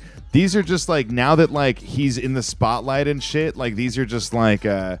 Nah, these are just like now that like he's in the spotlight and shit. Like these are just like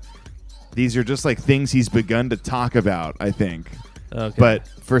things he's begun to talk about, I think. Okay. But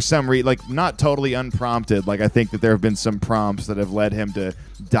for some reason, like not totally unprompted, like I think that there have been some prompts that have led him to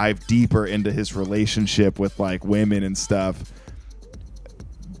dive deeper into his relationship with like women and stuff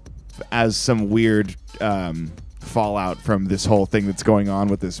as some weird fallout from this whole thing that's going on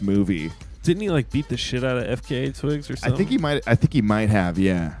with this movie. Didn't he like beat the shit out of FKA Twigs or something? I think he might have,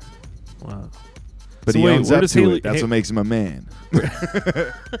 yeah. Wow. But so he owns up to Haley, it. That's what makes him a man.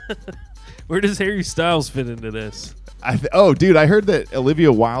 Where does Harry Styles fit into this? Dude, I heard that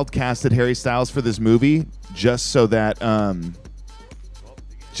Olivia Wilde casted Harry Styles for this movie just so that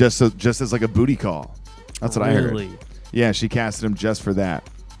just as like a booty call. That's what I heard. Yeah, she casted him just for that.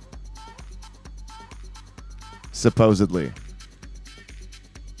 Supposedly.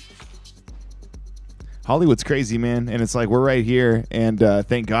 Hollywood's crazy, man, and it's like we're right here, and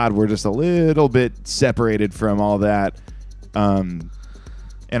thank God we're just a little bit separated from all that. And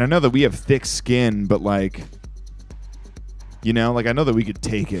I know that we have thick skin, but like, you know, like I know that we could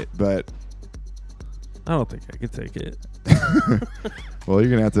take it, but I don't think I could take it. Well, you're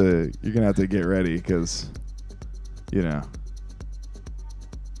gonna have to get ready because, you know.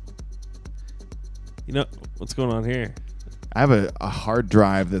 You know what's going on here? I have a hard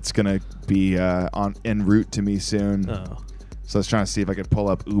drive that's gonna be en route to me soon. Oh. So I was trying to see if I could pull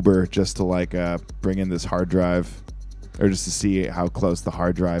up Uber just to like bring in this hard drive, or just to see how close the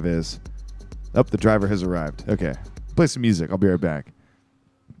hard drive is. Oh, the driver has arrived. Okay, play some music. I'll be right back.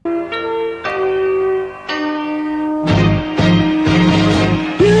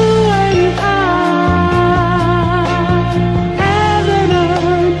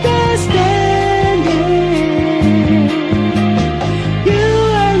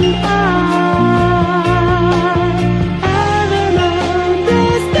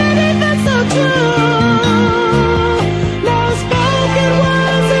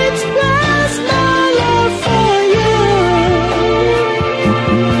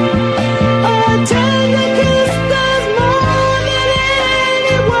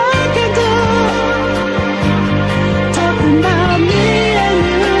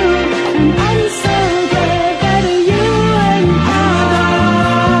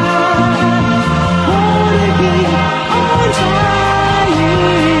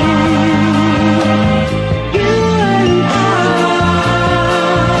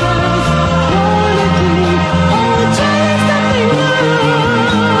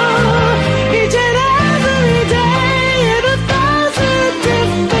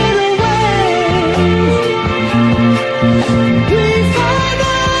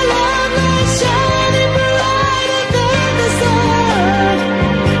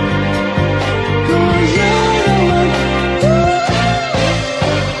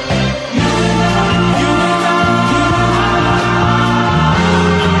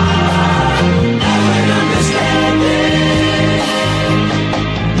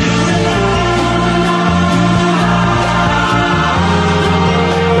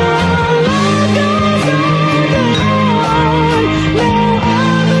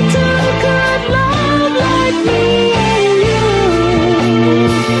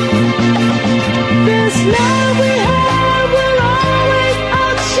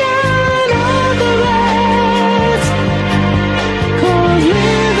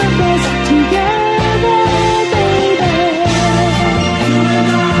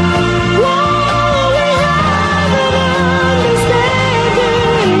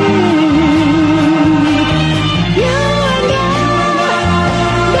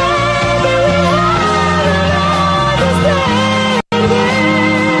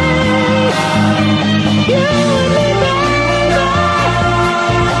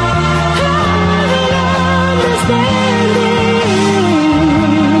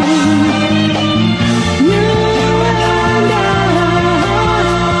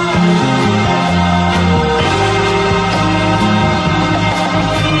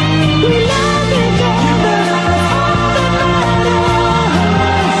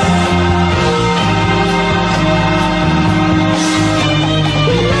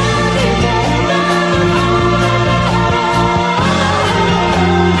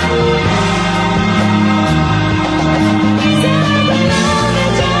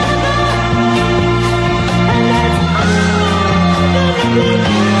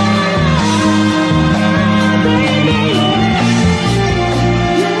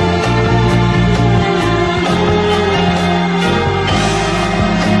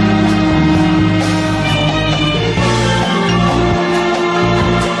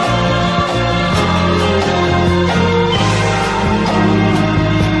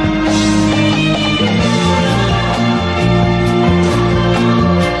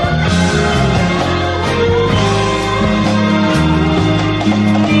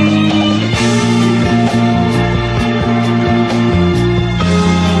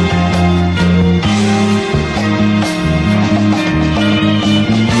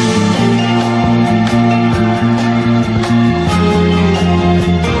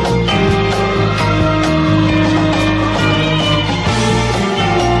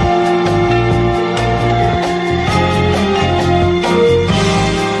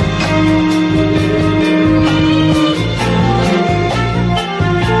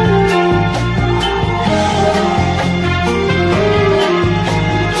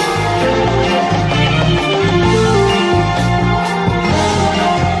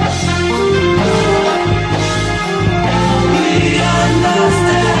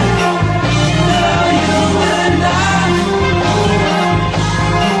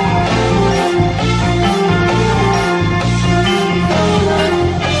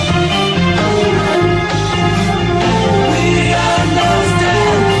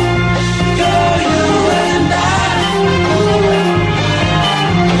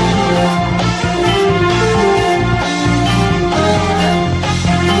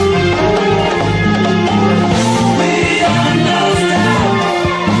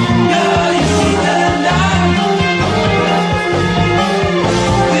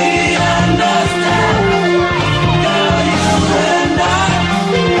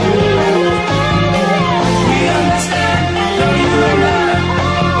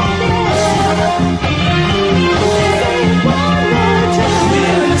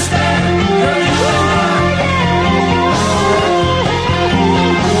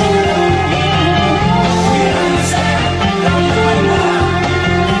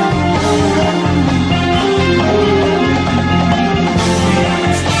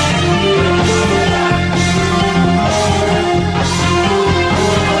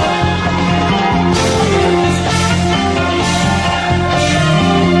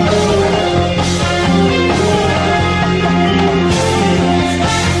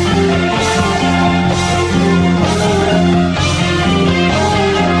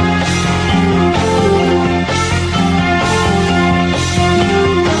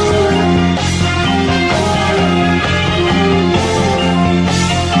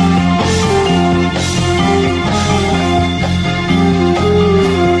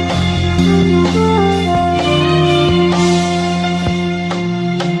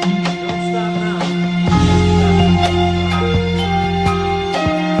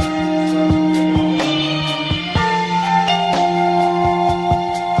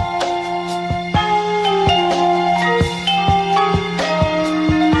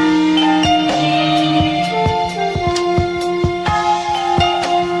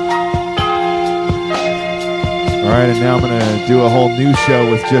 now I'm gonna do a whole new show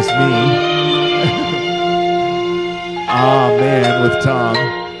with just me. Ah, man, with Tom.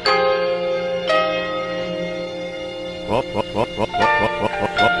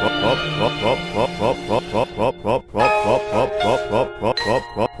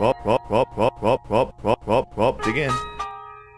 Again.